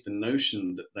at least the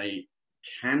notion that they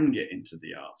can get into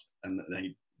the arts and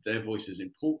that their voice is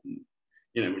important,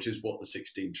 which is what the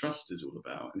 16 Trust is all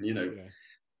about. And,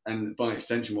 and by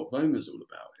extension, what VOMA is all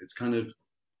about. It's kind of,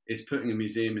 it's putting a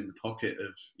museum in the pocket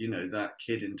of, that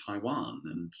kid in Taiwan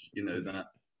and, that.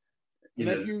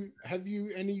 Have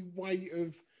you any way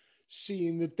of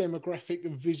seeing the demographic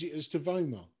of visitors to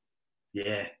VOMA?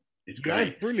 Yeah. It's great.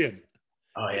 Yeah, brilliant.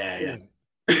 Oh, yeah.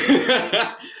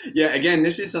 Yeah, again,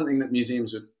 this is something that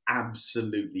museums would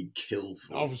absolutely kill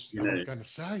for. I was going to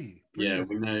say. Brilliant. Yeah,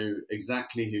 we know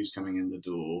exactly who's coming in the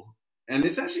door. And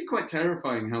it's actually quite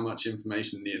terrifying how much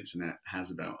information the internet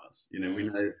has about us. We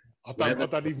know... I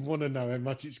don't even want to know how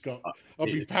much it's got. I'll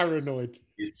be paranoid.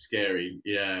 It's scary.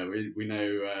 Yeah, we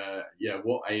know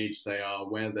what age they are,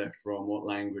 where they're from, what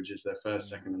language is their first,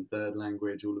 second and third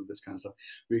language, all of this kind of stuff.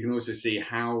 We can also see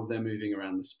how they're moving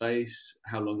around the space,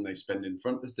 how long they spend in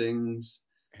front of things,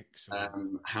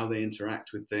 how they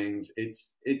interact with things.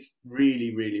 It's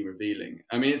really, really revealing.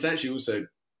 It's actually also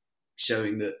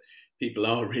showing that people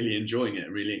are really enjoying it,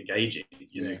 really engaging,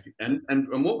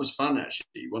 And what was fun,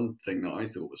 actually, one thing that I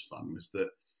thought was fun was that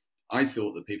I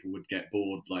thought that people would get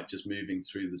bored, like just moving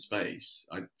through the space,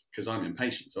 because I'm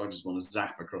impatient, so I just want to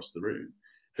zap across the room.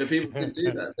 But people can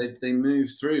do that. They move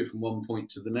through from one point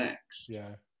to the next.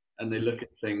 Yeah. And they look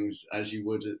at things as you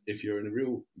would if you're in a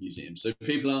real museum. So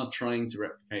people are trying to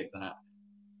replicate that.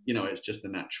 It's just a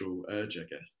natural urge, I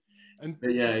guess.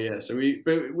 But yeah. So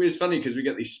it's funny because we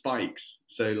get these spikes.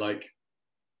 So like,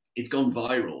 it's gone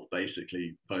viral,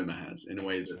 basically, VOMA has, in a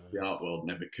way that the art world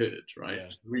never could, right? Yeah.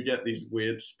 So we get these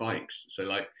weird spikes. So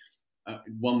like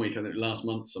 1 week, I think last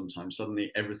month sometime,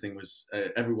 suddenly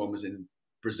everyone was in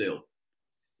Brazil.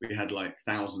 We had like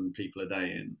 1,000 people a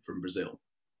day in from Brazil.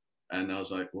 And I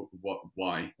was like, what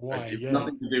why? Why? It Yeah.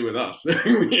 nothing to do with us.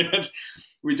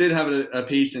 We did have a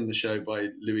piece in the show by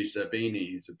Luis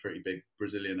Zerbini. He's a pretty big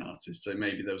Brazilian artist. So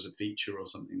maybe there was a feature or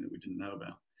something that we didn't know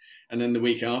about. And then the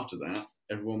week after that,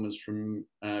 everyone was from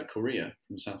Korea,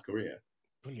 from South Korea.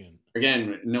 Brilliant.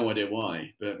 Again, no idea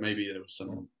why, but maybe there was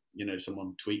someone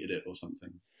tweeted it or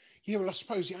something. Yeah, well, I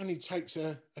suppose it only takes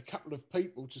a couple of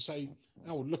people to say,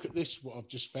 oh, look at this, what I've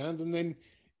just found. And then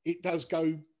it does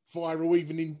go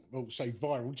viral,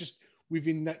 viral, just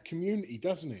within that community,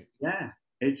 doesn't it? Yeah,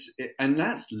 and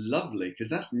that's lovely because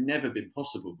that's never been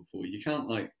possible before. You can't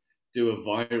do a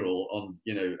viral on,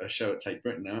 a show at Take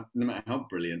Britain, no matter how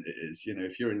brilliant it is.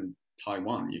 If you're in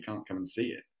Taiwan, you can't come and see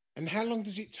it. And how long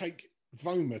does it take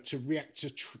VOMA to react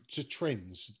to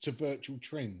trends, to virtual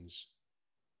trends?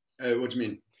 What do you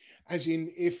mean? As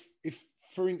in, if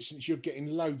for instance, you're getting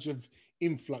loads of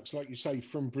influx, like you say,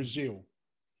 from Brazil,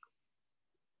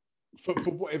 for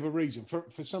whatever reason,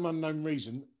 for some unknown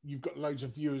reason, you've got loads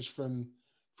of viewers from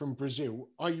Brazil.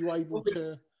 Are you able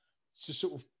to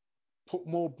sort of put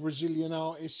more Brazilian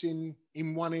artists in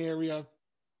one area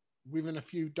within a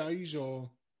few days, or?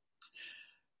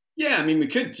 Yeah, I mean, we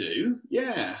could do.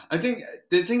 Yeah, I think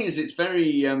the thing is, it's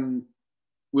very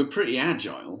we're pretty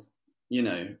agile.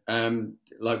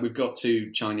 We've got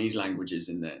 2 Chinese languages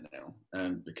in there now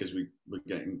because we're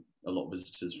getting a lot of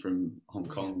visitors from Hong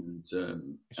Kong,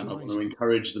 and I want to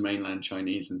encourage the mainland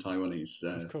Chinese and Taiwanese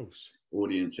of course,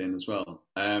 audience in as well.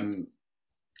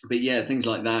 But yeah, things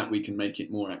like that, we can make it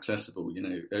more accessible.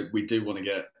 We do want to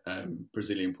get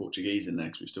Brazilian Portuguese in there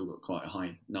because we've still got quite a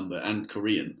high number, and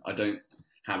Korean. I don't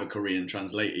have a Korean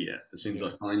translator yet. As soon as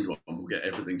I find one, we'll get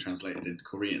everything translated into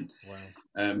Korean.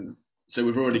 Wow. So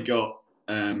we've already got,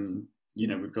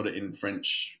 we've got it in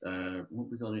French. What have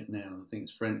we got it now? I think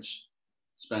it's French,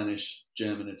 Spanish,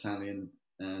 German, Italian,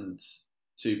 and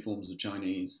 2 forms of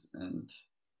Chinese and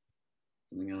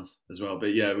something else as well.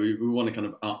 But yeah, we want to kind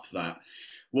of up that.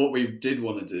 What we did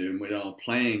want to do, and we are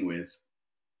playing with,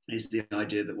 is the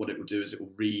idea that what it will do is it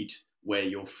will read where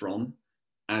you're from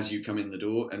as you come in the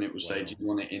door, and it will say, do you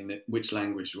want it in which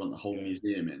language do you want the whole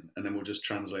museum in? And then we'll just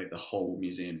translate the whole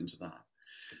museum into that.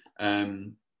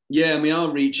 And we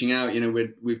are reaching out.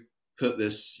 We've put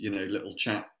this, little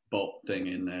chat bot thing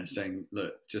in there saying,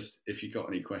 look, just if you've got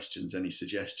any questions, any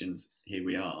suggestions, here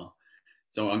we are.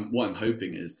 So what I'm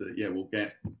hoping is that, we'll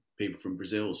get people from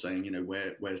Brazil saying,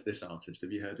 where's this artist?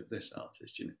 Have you heard of this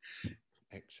artist?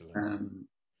 Excellent.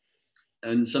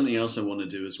 And something else I want to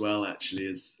do as well, actually,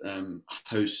 is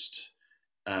host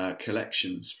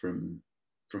collections from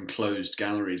closed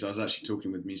galleries. I was actually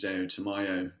talking with Museo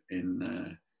Tamayo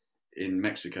in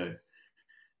Mexico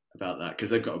about that, because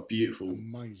they've got a beautiful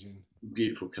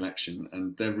collection,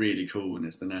 and they're really cool, and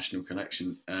it's the national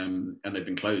collection, and they've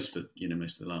been closed for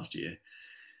most of the last year.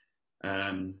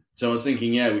 So I was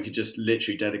thinking, we could just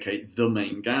literally dedicate the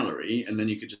main gallery, and then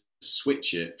you could just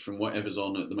switch it from whatever's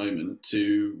on at the moment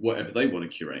to whatever they want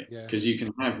to curate, because you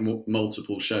can have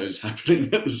multiple shows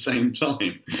happening at the same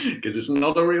time, because it's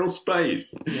not a real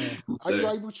space. Are you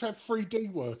able to have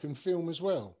 3D work and film as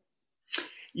well?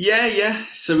 Yeah.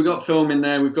 So we've got film in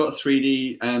there. We've got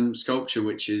 3D sculpture,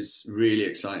 which is really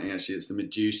exciting, actually. It's the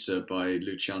Medusa by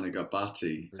Luciano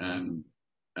Garbati.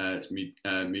 It's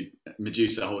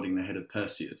Medusa holding the head of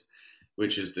Perseus,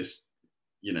 which is this,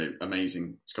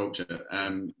 amazing sculpture.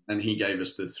 And he gave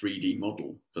us the 3D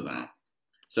model for that.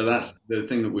 So that's the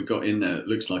thing that we've got in there. It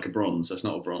looks like a bronze. That's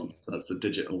not a bronze. That's a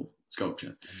digital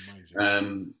sculpture.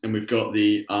 And we've got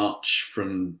the arch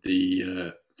from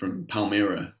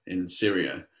Palmyra in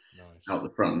Syria out the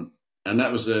front, and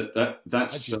that was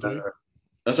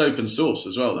that's open source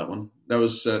as well. That one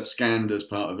was scanned as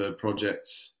part of a project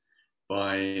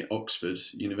by Oxford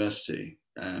University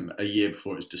a year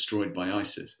before it was destroyed by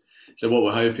ISIS. So what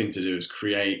we're hoping to do is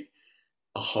create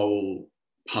a whole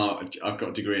part. I've got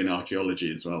a degree in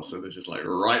archaeology as well, so this is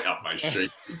right up my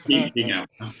street. Geeking out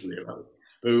massively about it.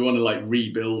 But we want to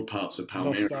rebuild parts of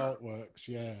Palmyra. Lost artworks,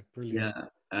 brilliant. Yeah.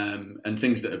 And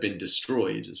things that have been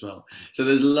destroyed as well. So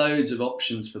there's loads of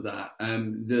options for that.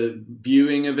 The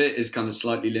viewing of it is kind of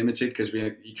slightly limited because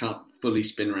you can't fully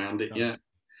spin around it yet,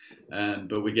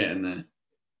 but we're getting there.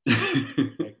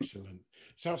 Excellent.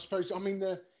 So I suppose,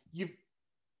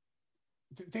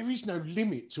 there is no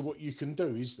limit to what you can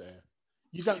do, is there?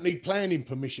 You don't need planning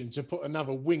permission to put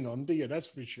another wing on, do you? That's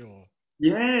for sure.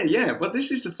 Yeah. But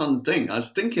this is the fun thing. I was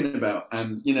thinking about,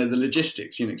 the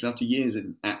logistics, because after years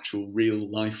in actual real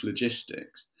life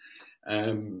logistics,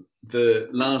 the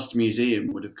last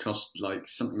museum would have cost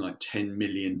something like $10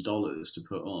 million to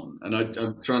put on. And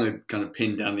I'm trying to kind of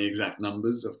pin down the exact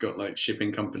numbers. I've got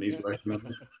shipping companies working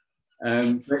on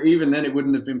But even then, it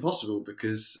wouldn't have been possible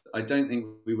because I don't think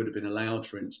we would have been allowed,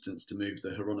 for instance, to move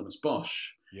the Hieronymus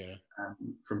Bosch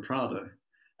from Prado.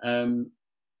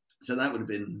 So that would have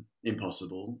been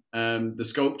impossible. The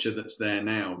sculpture that's there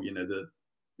now,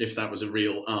 if that was a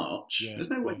real arch, there's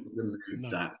no way to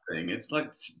move that thing. It's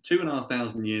like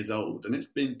 2,500 years old, and it's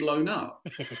been blown up.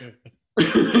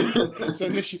 So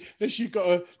unless you've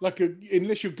got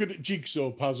unless you're good at jigsaw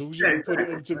puzzles, you can put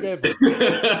it all together.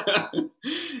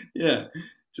 Yeah,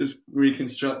 just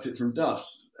reconstruct it from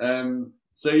dust.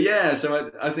 So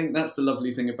I think that's the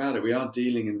lovely thing about it. We are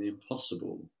dealing in the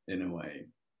impossible in a way.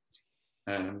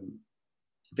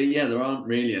 But yeah, there aren't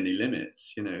really any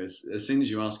limits. As soon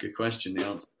as you ask a question, the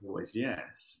answer is always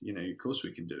yes. Of course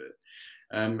we can do it.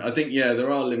 I think, there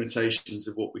are limitations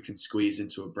of what we can squeeze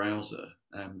into a browser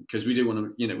because we do want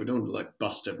to, we don't want to like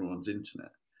bust everyone's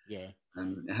internet. Yeah.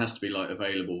 It has to be like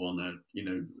available on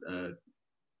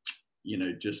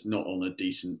just not on a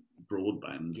decent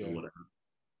broadband or whatever.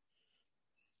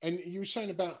 And you were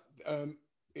saying about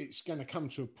it's going to come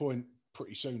to a point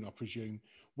pretty soon, I presume,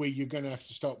 where you're going to have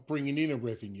to start bringing in a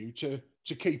revenue to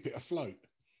keep it afloat.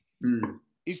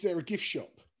 Is there a gift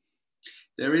shop?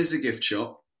 There is a gift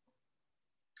shop.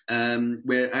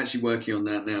 We're actually working on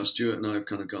that now. Stuart and I have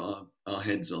kind of got our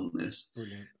heads on this.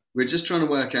 Brilliant. We're just trying to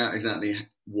work out exactly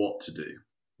what to do.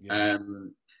 Yeah.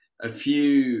 A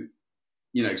few,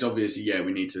 because obviously,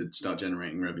 we need to start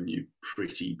generating revenue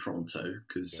pretty pronto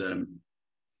because,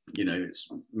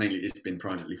 it's been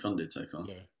privately funded so far.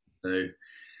 Yeah. So,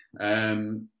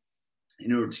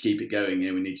 in order to keep it going,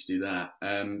 we need to do that.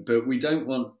 But we don't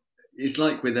want. It's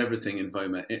like with everything in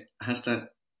Voma,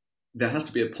 there has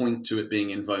to be a point to it being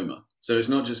in Voma. So it's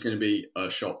not just going to be a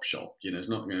shop. It's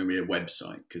not going to be a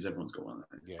website because everyone's got one.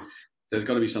 Yeah. So there's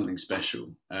got to be something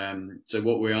special. So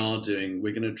what we are doing,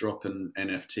 we're going to drop an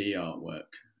NFT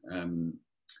artwork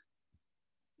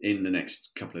in the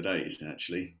next couple of days,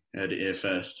 actually. Heard it here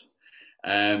first.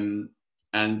 And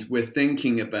we're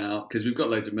thinking about, because we've got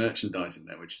loads of merchandise in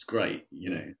there, which is great,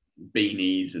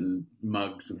 beanies and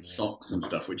mugs and socks and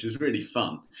stuff, which is really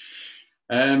fun.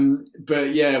 But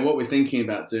what we're thinking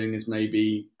about doing is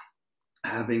maybe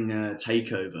having a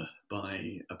takeover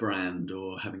by a brand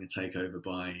or having a takeover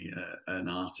by an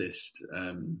artist,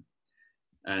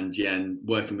 and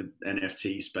working with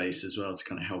NFT space as well to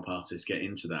kind of help artists get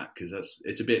into that, because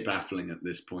it's a bit baffling at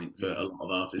this point for a lot of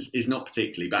artists. It's not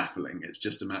particularly baffling. It's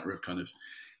just a matter of kind of,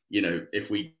 if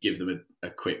we give them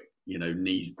a quick,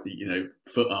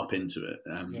 foot up into it.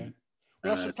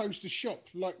 Well, I suppose the shop,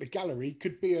 like the gallery,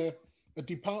 could be a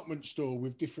department store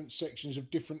with different sections of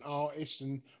different artists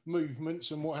and movements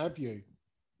and what have you.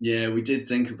 Yeah, we did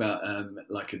think about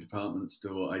like a department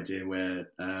store idea where,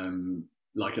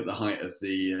 like at the height of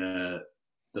the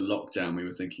lockdown, we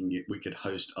were thinking we could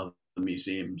host other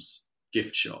museums'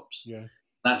 gift shops. Yeah,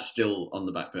 that's still on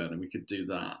the back burner. We could do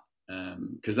that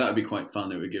because that would be quite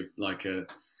fun. It would give like a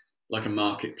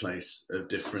marketplace of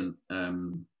different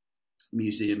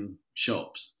museum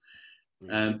shops.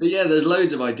 But there's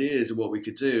loads of ideas of what we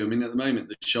could do. I mean, at the moment,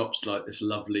 the shop's like this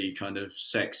lovely kind of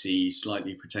sexy,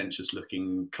 slightly pretentious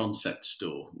looking concept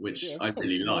store, which I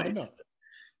really like.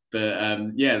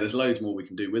 But there's loads more we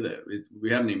can do with it.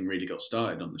 We haven't even really got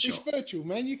started on the shop. It's virtual,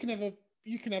 man. You can have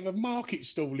a market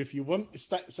stall if you want. You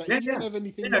can have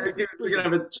anything. We can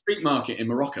have a street market in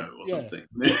Morocco or something.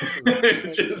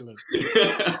 Excellent.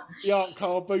 The Art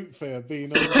Car Boot Fair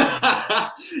being on.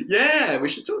 We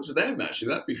should talk to them actually.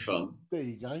 That'd be fun. There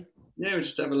you go. Yeah, we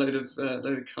just have a load of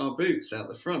car boots out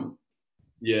the front.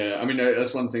 Yeah, I mean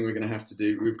that's one thing we're going to have to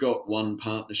do. We've got one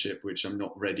partnership which I'm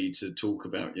not ready to talk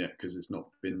about yet because it's not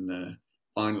been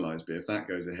finalised. But if that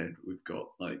goes ahead,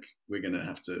 we're going to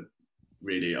have to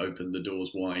really open the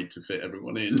doors wide to fit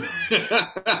everyone in.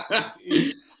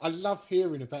 I love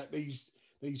hearing about these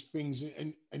things,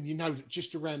 and that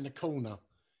just around the corner,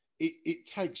 it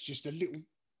takes just a little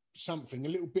something, a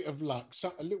little bit of luck,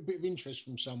 a little bit of interest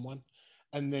from someone,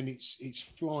 and then it's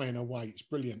flying away. It's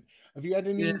brilliant. Have you had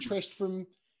any interest from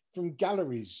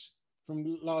galleries,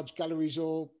 from large galleries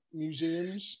or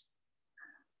museums?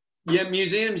 Yeah,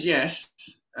 museums, yes.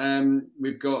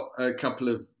 We've got a couple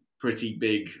of pretty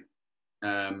big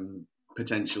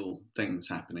potential things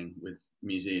happening with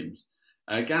museums.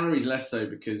 Galleries less so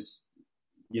because,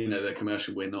 they're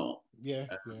commercial, we're not. I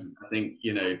think,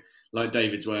 like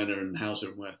David Werner and Hauser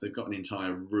and Wirth, they've got an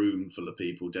entire room full of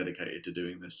people dedicated to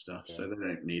doing this stuff, so they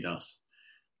don't need us.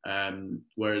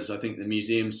 Whereas I think the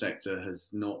museum sector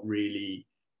has not really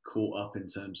caught up in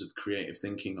terms of creative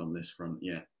thinking on this front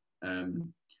yet.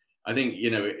 I think,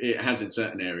 it has in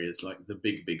certain areas, like the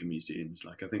big museums.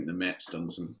 Like I think the Met's done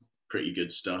some pretty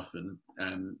good stuff, and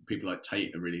people like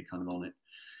Tate are really kind of on it.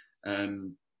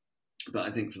 But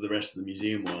I think for the rest of the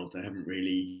museum world, they haven't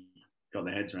really got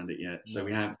their heads around it yet. So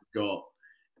we have got,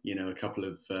 a couple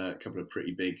of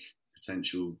pretty big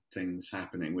potential things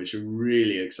happening, which are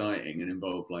really exciting and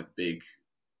involve like big,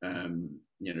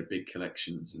 big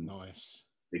collections and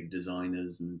big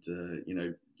designers and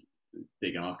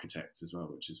big architects as well,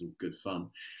 which is all good fun.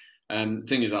 The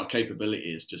thing is, our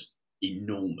capability is just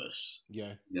enormous.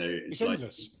 Yeah, it's like,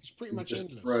 endless. It's pretty much just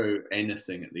endless. Throw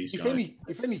anything at these guys.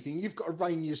 If anything, you've got to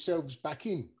rein yourselves back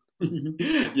in.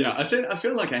 Yeah, I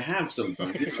feel like I have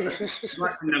sometimes.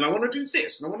 And I want to do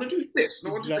this, and I want to do this, and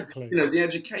I want to do, the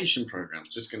education program's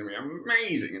just going to be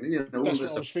amazing, and all that's this what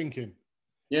stuff. I was thinking.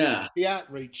 Yeah, the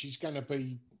outreach is going to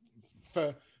be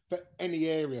for any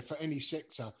area, for any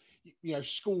sector.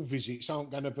 School visits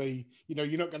aren't going to be.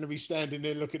 You're not going to be standing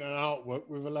there looking at an artwork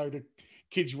with a load of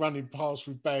kids running past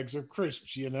with bags of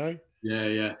crisps.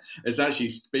 Yeah. It's actually,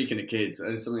 speaking of kids,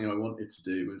 something I wanted to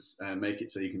do was make it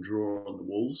so you can draw on the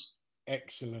walls.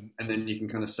 Excellent. And then you can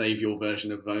kind of save your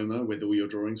version of Voma with all your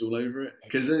drawings all over it.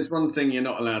 Because there's one thing you're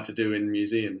not allowed to do in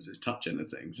museums is touch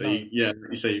anything. So,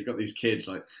 you say you've got these kids,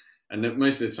 and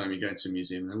most of the time you go into a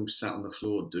museum, they're all sat on the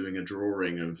floor doing a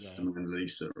drawing of the Mona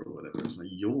Lisa or whatever. It's like,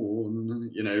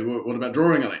 yawn, what about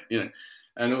drawing on it?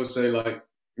 And also,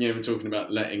 we're talking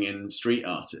about letting in street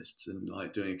artists and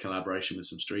doing a collaboration with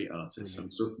some street artists. I'm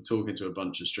talking to a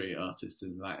bunch of street artists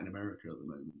in Latin America at the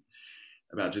moment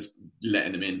about just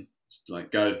letting them in.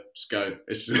 Just go.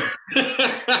 It's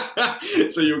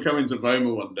just so you'll come into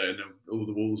Voma one day and all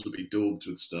the walls will be daubed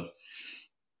with stuff.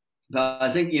 But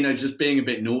I think, just being a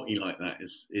bit naughty like that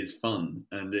is fun.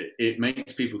 And it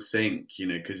makes people think,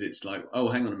 because it's like, oh,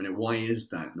 hang on a minute, why is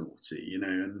that naughty?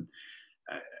 And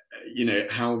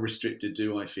how restricted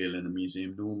do I feel in a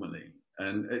museum normally?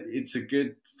 And it's a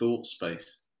good thought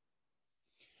space.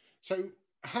 So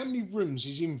how many rooms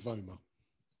is in Voma?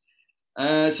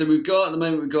 So we've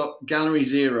got Gallery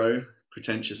Zero,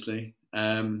 pretentiously.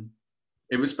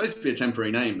 It was supposed to be a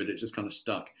temporary name, but it just kind of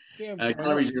stuck. Yeah,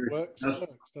 Gallery Zero works,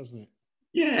 doesn't it?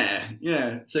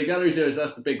 Yeah. So Gallery Zero,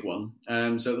 that's the big one.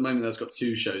 So at the moment, that's got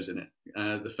 2 shows in it.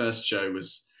 The first show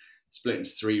was split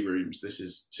into 3 rooms. This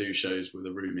is 2 shows with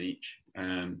a room each.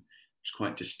 It's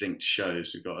quite distinct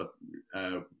shows. We've got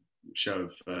a show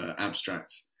of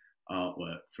abstract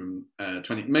artwork from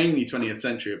mainly 20th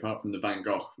century, apart from the Van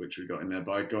Gogh, which we got in there.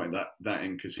 But I got that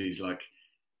in because he's like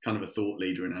kind of a thought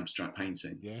leader in abstract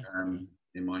painting,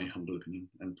 in my humble opinion,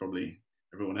 and probably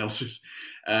everyone else's.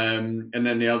 And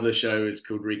then the other show is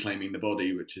called Reclaiming the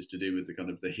Body, which is to do with the kind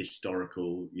of the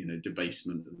historical,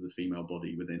 debasement of the female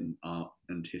body within art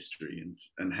and history,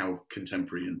 and how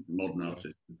contemporary and modern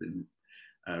artists have been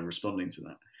responding to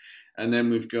that. And then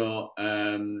we've got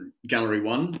Gallery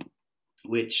 1,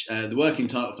 which the working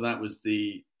title for that was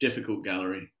The Difficult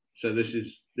Gallery. So this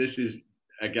is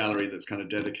a gallery that's kind of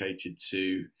dedicated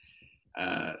to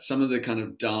some of the kind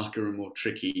of darker and more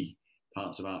tricky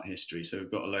parts of art history. So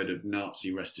we've got a load of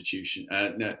Nazi restitution.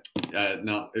 I'm going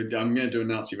to do a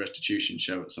Nazi restitution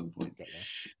show at some point.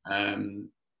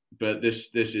 But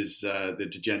this is the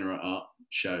degenerate art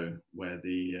show, where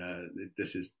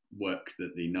this is work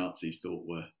that the Nazis thought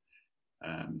were,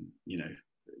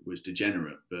 was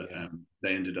degenerate, but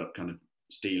they ended up kind of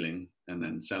stealing and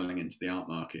then selling into the art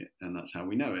market, and that's how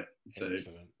we know it.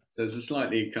 So it's a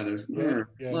slightly kind of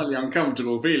slightly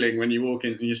uncomfortable feeling when you walk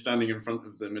in and you're standing in front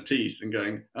of the Matisse and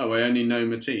going, oh, I only know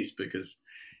Matisse because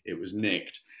it was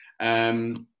nicked.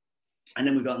 And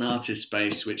then we've got an artist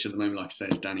space, which at the moment, like I say,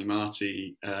 is Danny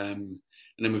Marty. And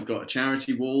then we've got a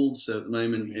charity wall. So at the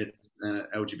moment, it's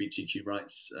LGBTQ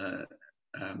rights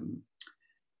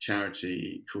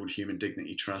charity called Human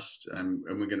Dignity Trust. And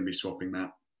we're going to be swapping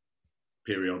that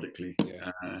periodically.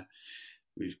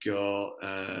 We've got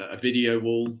a video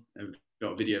wall. We've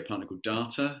got a video partner called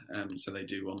Data. So they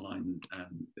do online.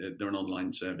 They're an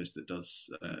online service that does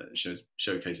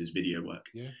showcases video work.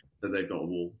 So they've got a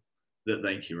wall that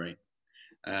they curate.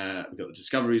 We've got the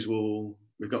Discoveries wall.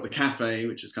 We've got the cafe,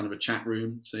 which is kind of a chat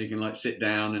room, so you can sit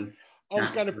down and. I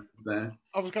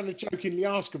was going to jokingly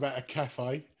ask about a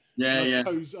cafe.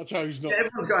 I chose not.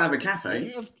 Everyone's got to have a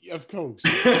cafe. Of course.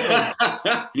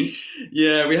 We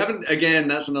haven't. Again,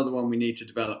 that's another one we need to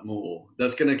develop more.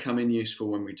 That's going to come in useful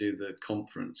when we do the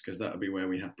conference, because that'll be where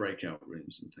we have breakout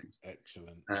rooms and things.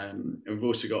 Excellent. And we've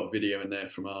also got a video in there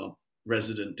from our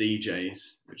resident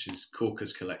DJs, which is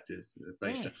Caucus Collective,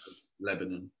 based out of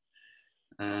Lebanon.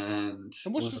 And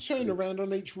what's the turnaround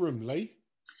on each room, Lee?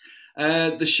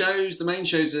 The main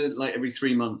shows are every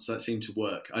 3 months. That seemed to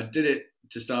work. I did it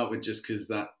to start with just because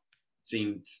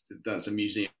that's a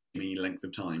museum samey length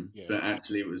of time, Yeah. but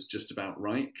actually it was just about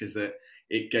right because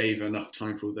it gave enough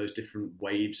time for all those different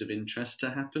waves of interest to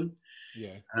happen.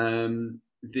 Yeah. So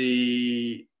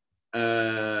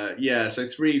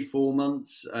 3-4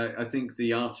 months. I think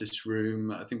the artist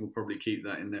room, I think we'll probably keep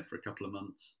that in there for a couple of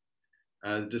months.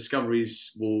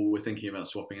 Discoveries wall, we're thinking about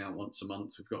swapping out once a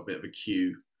month. We've got a bit of a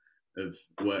queue of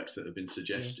works that have been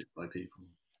suggested by people.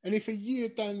 And if a year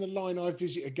down the line I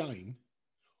visit again,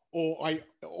 or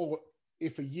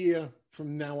if a year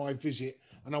from now I visit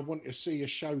and I want to see a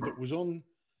show that was on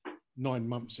 9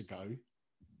 months ago,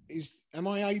 am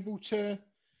I able to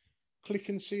click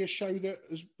and see a show that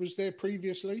was there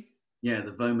previously? Yeah,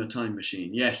 the Voma Time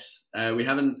Machine. Yes, we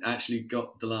haven't actually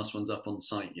got the last ones up on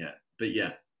site yet, but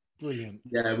yeah. Brilliant.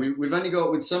 Yeah, we've only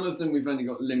got, with some of them, we've only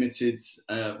got limited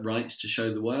rights to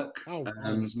show the work.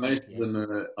 Most of them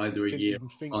are either a year.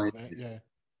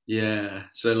 Yeah,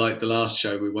 so like the last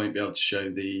show, we won't be able to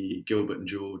show the Gilbert and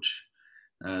George.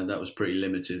 That was pretty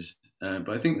limited. But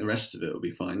I think the rest of it will be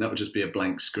fine. That would just be a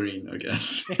blank screen, I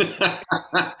guess. But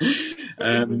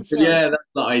yeah,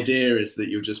 that's the idea, is that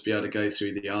you'll just be able to go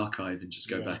through the archive and just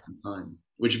go back in time,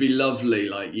 which would be lovely,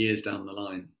 like years down the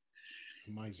line.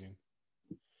 Amazing.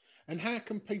 And how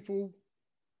can people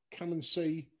come and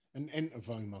see and enter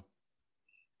Voma?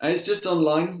 It's just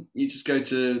online. You just go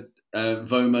to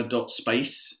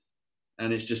voma.space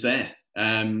and it's just there.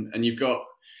 And you've got,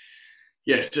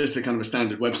 it's just a kind of a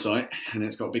standard website, and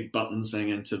it's got a big button saying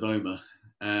enter Voma.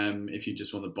 If you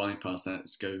just want to bypass that,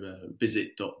 just go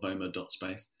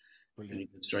visit.voma.space. Brilliant. And you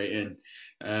go straight in.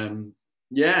 And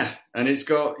it's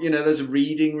got, there's a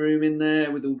reading room in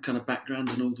there with all kind of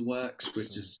backgrounds and all the works,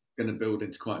 which is going to build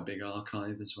into quite a big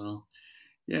archive as well.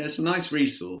 Yeah, it's a nice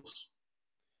resource.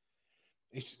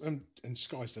 It's and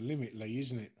sky's the limit, Lee,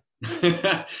 isn't it?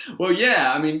 Well,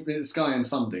 yeah, I mean, it's sky and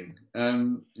funding.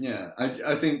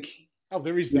 I think... Oh,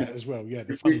 there is that as well. Yeah,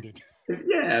 the funding.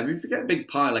 If we get a big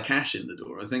pile of cash in the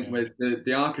door, I think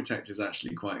the architect is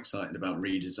actually quite excited about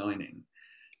redesigning.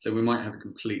 So we might have a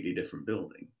completely different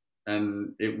building.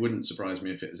 And it wouldn't surprise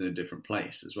me if it was in a different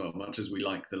place as well, much as we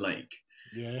like the lake.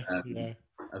 I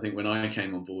think when I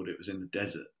came on board, it was in the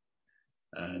desert.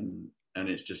 And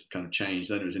it's just kind of changed.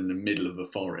 Then it was in the middle of a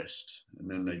forest. And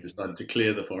then they decided to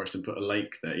clear the forest and put a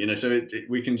lake there. So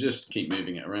we can just keep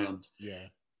moving it around. Yeah.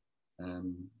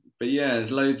 But yeah,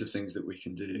 there's loads of things that we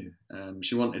can do.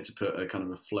 She wanted to put a kind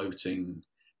of a floating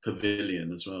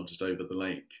pavilion as well, just over the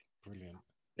lake. Brilliant.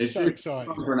 It's so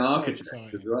exciting for an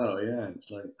architect as well. Yeah,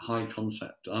 it's like high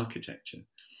concept architecture.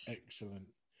 Excellent.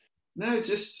 No,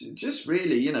 just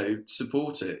really,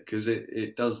 support it, because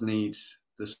it does need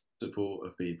the support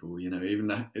of people. Even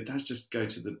though it does just go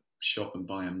to the shop and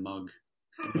buy a mug.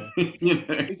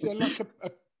 Yeah. Is there like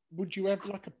would you have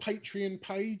like a Patreon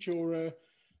page or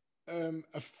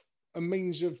a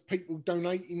means of people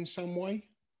donating in some way?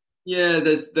 Yeah,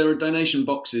 there are donation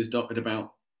boxes dotted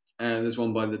about. There's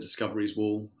one by the Discoveries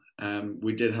wall.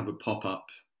 We did have a pop-up.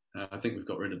 I think we've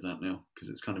got rid of that now because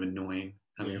it's kind of annoying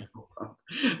having a pop-up.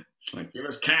 It's like, give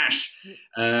us cash.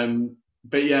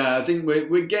 But yeah, I think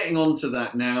we're getting onto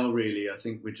that now, really. I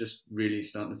think we're just really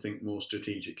starting to think more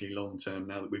strategically long-term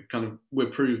now that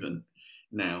we're proven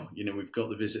now. We've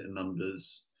got the visitor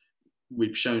numbers.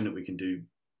 We've shown that we can do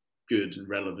good and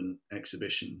relevant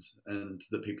exhibitions, and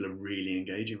that people are really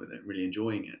engaging with it, really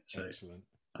enjoying it. So excellent.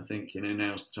 I think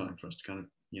now's the time for us to kind of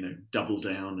double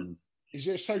down. And is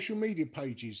there social media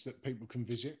pages that people can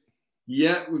visit?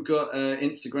 Yeah, we've got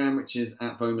Instagram, which is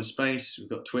 @VomaSpace. We've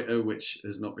got Twitter, which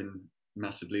has not been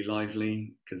massively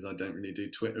lively because I don't really do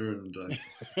Twitter, and I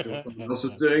thought someone else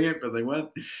was doing it, but they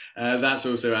weren't. That's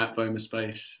also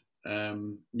 @VomaSpace.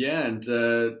 And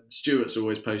Stuart's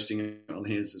always posting it on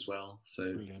his as well,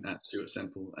 so @Stuart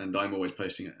Semple, and I'm always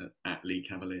posting it at Lee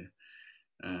Cavalier.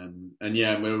 And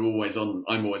yeah, I'm always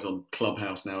on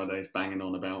Clubhouse nowadays, banging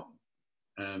on about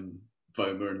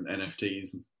Voma and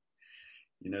NFTs and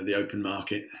the open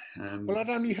market. Well, I'd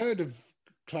only heard of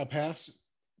Clubhouse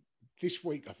this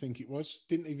week, I think it was.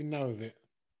 Didn't even know of it.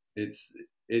 It's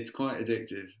quite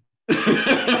addictive.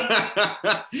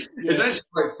 It's actually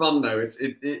quite fun though.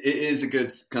 It is a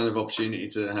good kind of opportunity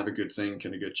to have a good think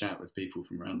and a good chat with people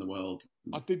from around the world.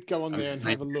 I did go on there and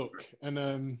have a look, and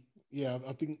I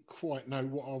didn't quite know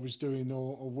what I was doing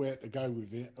or where to go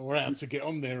with it, or how to get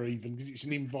on there even, because it's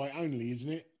an invite only,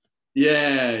 isn't it?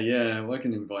 Yeah. Well, I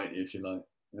can invite you if you like.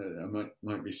 I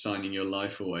might be signing your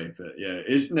life away, but yeah,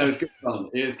 it's good fun.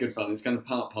 It is good fun. It's kind of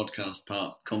part podcast,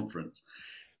 part conference.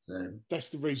 So that's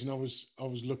the reason I was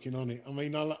looking on it. I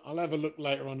mean, I'll have a look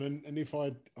later on, and if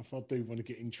I do want to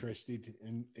get interested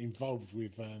and involved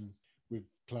with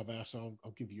Clubhouse,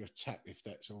 I'll give you a tap if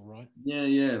that's all right.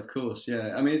 Yeah, of course.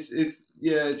 Yeah, I mean, it's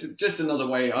just another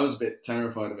way. I was a bit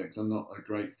terrified of it because I'm not a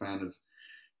great fan of,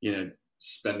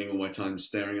 spending all my time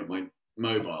staring at my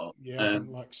mobile. Yeah, I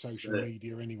don't like social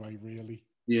media anyway, really.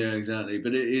 Yeah, exactly.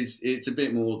 But it's a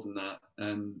bit more than that.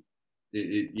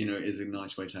 It is a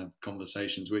nice way to have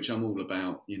conversations, which I'm all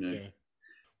about. Yeah.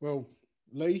 Well,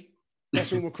 Lee,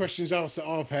 that's all my questions asked that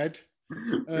I've had.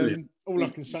 All I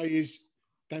can say is,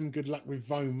 damn good luck with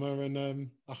Voma, and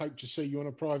I hope to see you on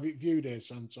a private view there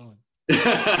sometime.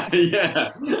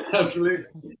 Yeah,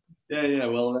 absolutely. Yeah.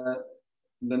 Well,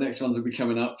 the next ones will be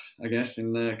coming up, I guess,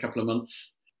 in a couple of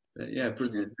months. But yeah,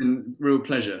 brilliant. It's been a real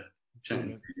pleasure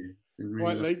chatting to you. Really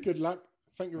right, Lee, good luck.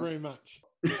 Thank you very much.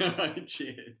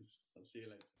 Cheers. I'll see you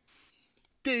later.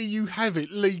 There you have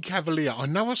it, Lee Cavalier. I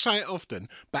know I say it often,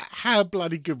 but how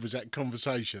bloody good was that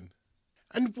conversation?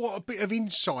 And what a bit of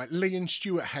insight Lee and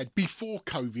Stuart had before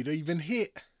COVID even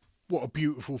hit. What a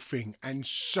beautiful thing, and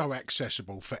so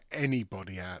accessible for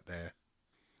anybody out there.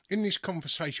 In this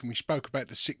conversation, we spoke about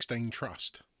the 16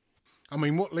 Trust. I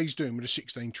mean, what Lee's doing with the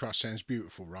 16 Trust sounds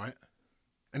beautiful, right?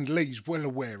 And Lee's well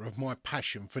aware of my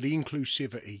passion for the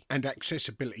inclusivity and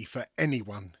accessibility for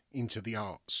anyone into the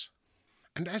arts.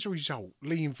 And as a result,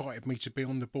 Lee invited me to be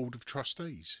on the board of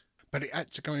trustees. But it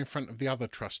had to go in front of the other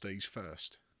trustees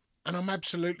first. And I'm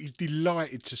absolutely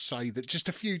delighted to say that just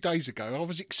a few days ago I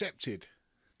was accepted.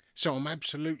 So I'm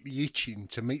absolutely itching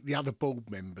to meet the other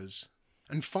board members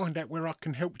and find out where I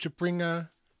can help to bring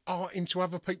art into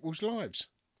other people's lives.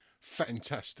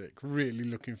 Fantastic. Really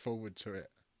looking forward to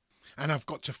it. And I've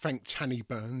got to thank Tanny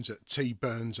Burns at T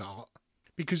Burns Art,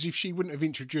 because if she wouldn't have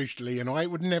introduced Lee and I,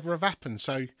 it would never have happened.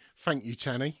 So thank you,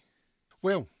 Tanny.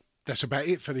 Well, that's about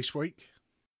it for this week.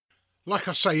 Like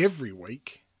I say every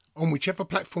week, on whichever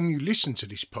platform you listen to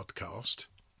this podcast,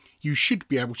 you should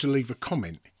be able to leave a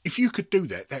comment. If you could do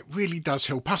that, that really does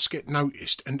help us get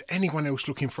noticed and anyone else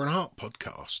looking for an art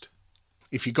podcast.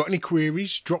 If you've got any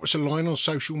queries, drop us a line on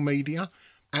social media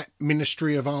at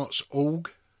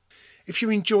ministryofarts.org. If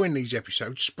you're enjoying these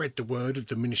episodes, spread the word of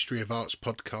the Ministry of Arts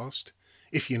podcast.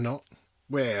 If you're not,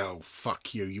 well,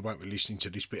 fuck you. You won't be listening to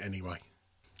this bit anyway.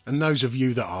 And those of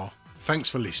you that are, thanks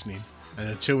for listening. And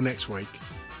until next week,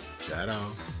 ta-da.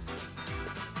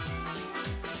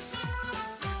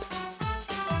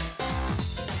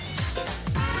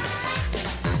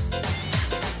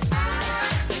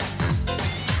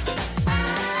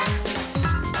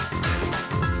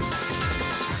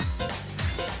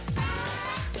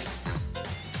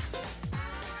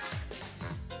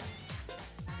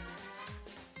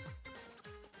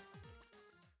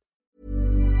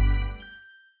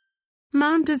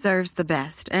 Mom deserves the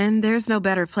best, and there's no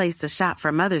better place to shop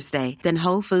for Mother's Day than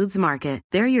Whole Foods Market.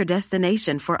 They're your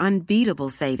destination for unbeatable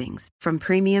savings, from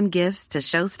premium gifts to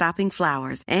show-stopping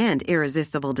flowers and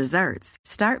irresistible desserts.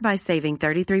 Start by saving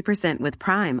 33% with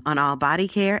Prime on all body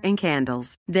care and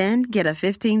candles. Then get a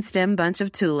 15-stem bunch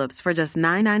of tulips for just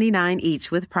 $9.99 each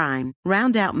with Prime.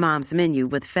 Round out Mom's menu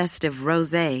with festive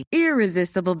rosé,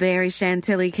 irresistible berry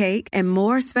chantilly cake, and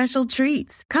more special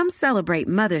treats. Come celebrate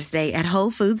Mother's Day at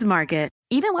Whole Foods Market.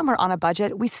 Even when we're on a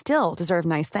budget, we still deserve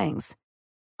nice things.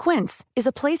 Quince is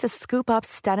a place to scoop up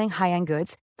stunning high-end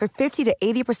goods for 50 to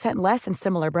 80% less than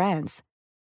similar brands.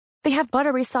 They have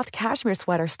buttery soft cashmere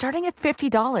sweaters starting at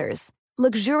 $50,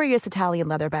 luxurious Italian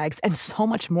leather bags, and so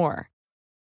much more.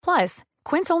 Plus,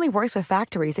 Quince only works with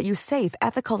factories that use safe,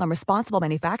 ethical, and responsible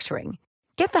manufacturing.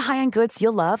 Get the high-end goods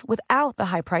you'll love without the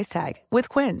high price tag with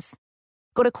Quince.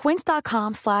 Go to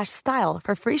quince.com/style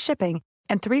for free shipping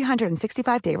and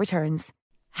 365-day returns.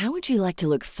 How would you like to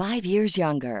look 5 years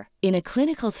younger? In a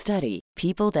clinical study,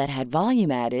 people that had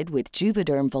volume added with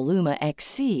Juvederm Voluma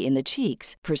XC in the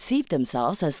cheeks perceived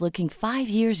themselves as looking 5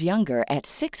 years younger at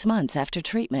 6 months after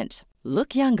treatment.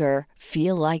 Look younger,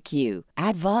 feel like you.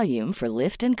 Add volume for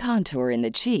lift and contour in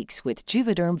the cheeks with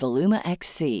Juvederm Voluma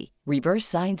XC. Reverse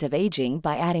signs of aging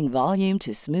by adding volume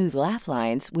to smooth laugh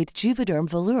lines with Juvederm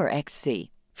Volure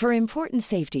XC. For important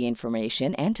safety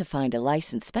information and to find a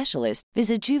licensed specialist,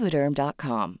 visit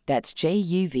Juvederm.com. That's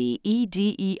JUVEDERM.com.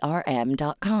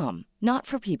 Not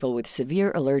for people with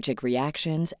severe allergic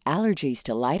reactions, allergies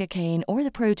to lidocaine, or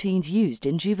the proteins used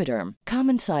in Juvederm.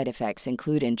 Common side effects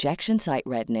include injection site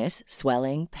redness,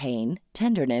 swelling, pain,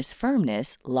 tenderness,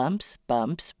 firmness, lumps,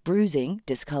 bumps, bruising,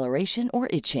 discoloration, or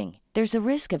itching. There's a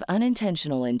risk of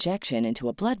unintentional injection into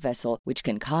a blood vessel, which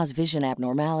can cause vision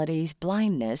abnormalities,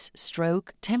 blindness,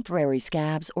 stroke, temporary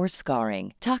scabs, or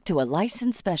scarring. Talk to a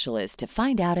licensed specialist to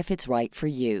find out if it's right for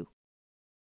you.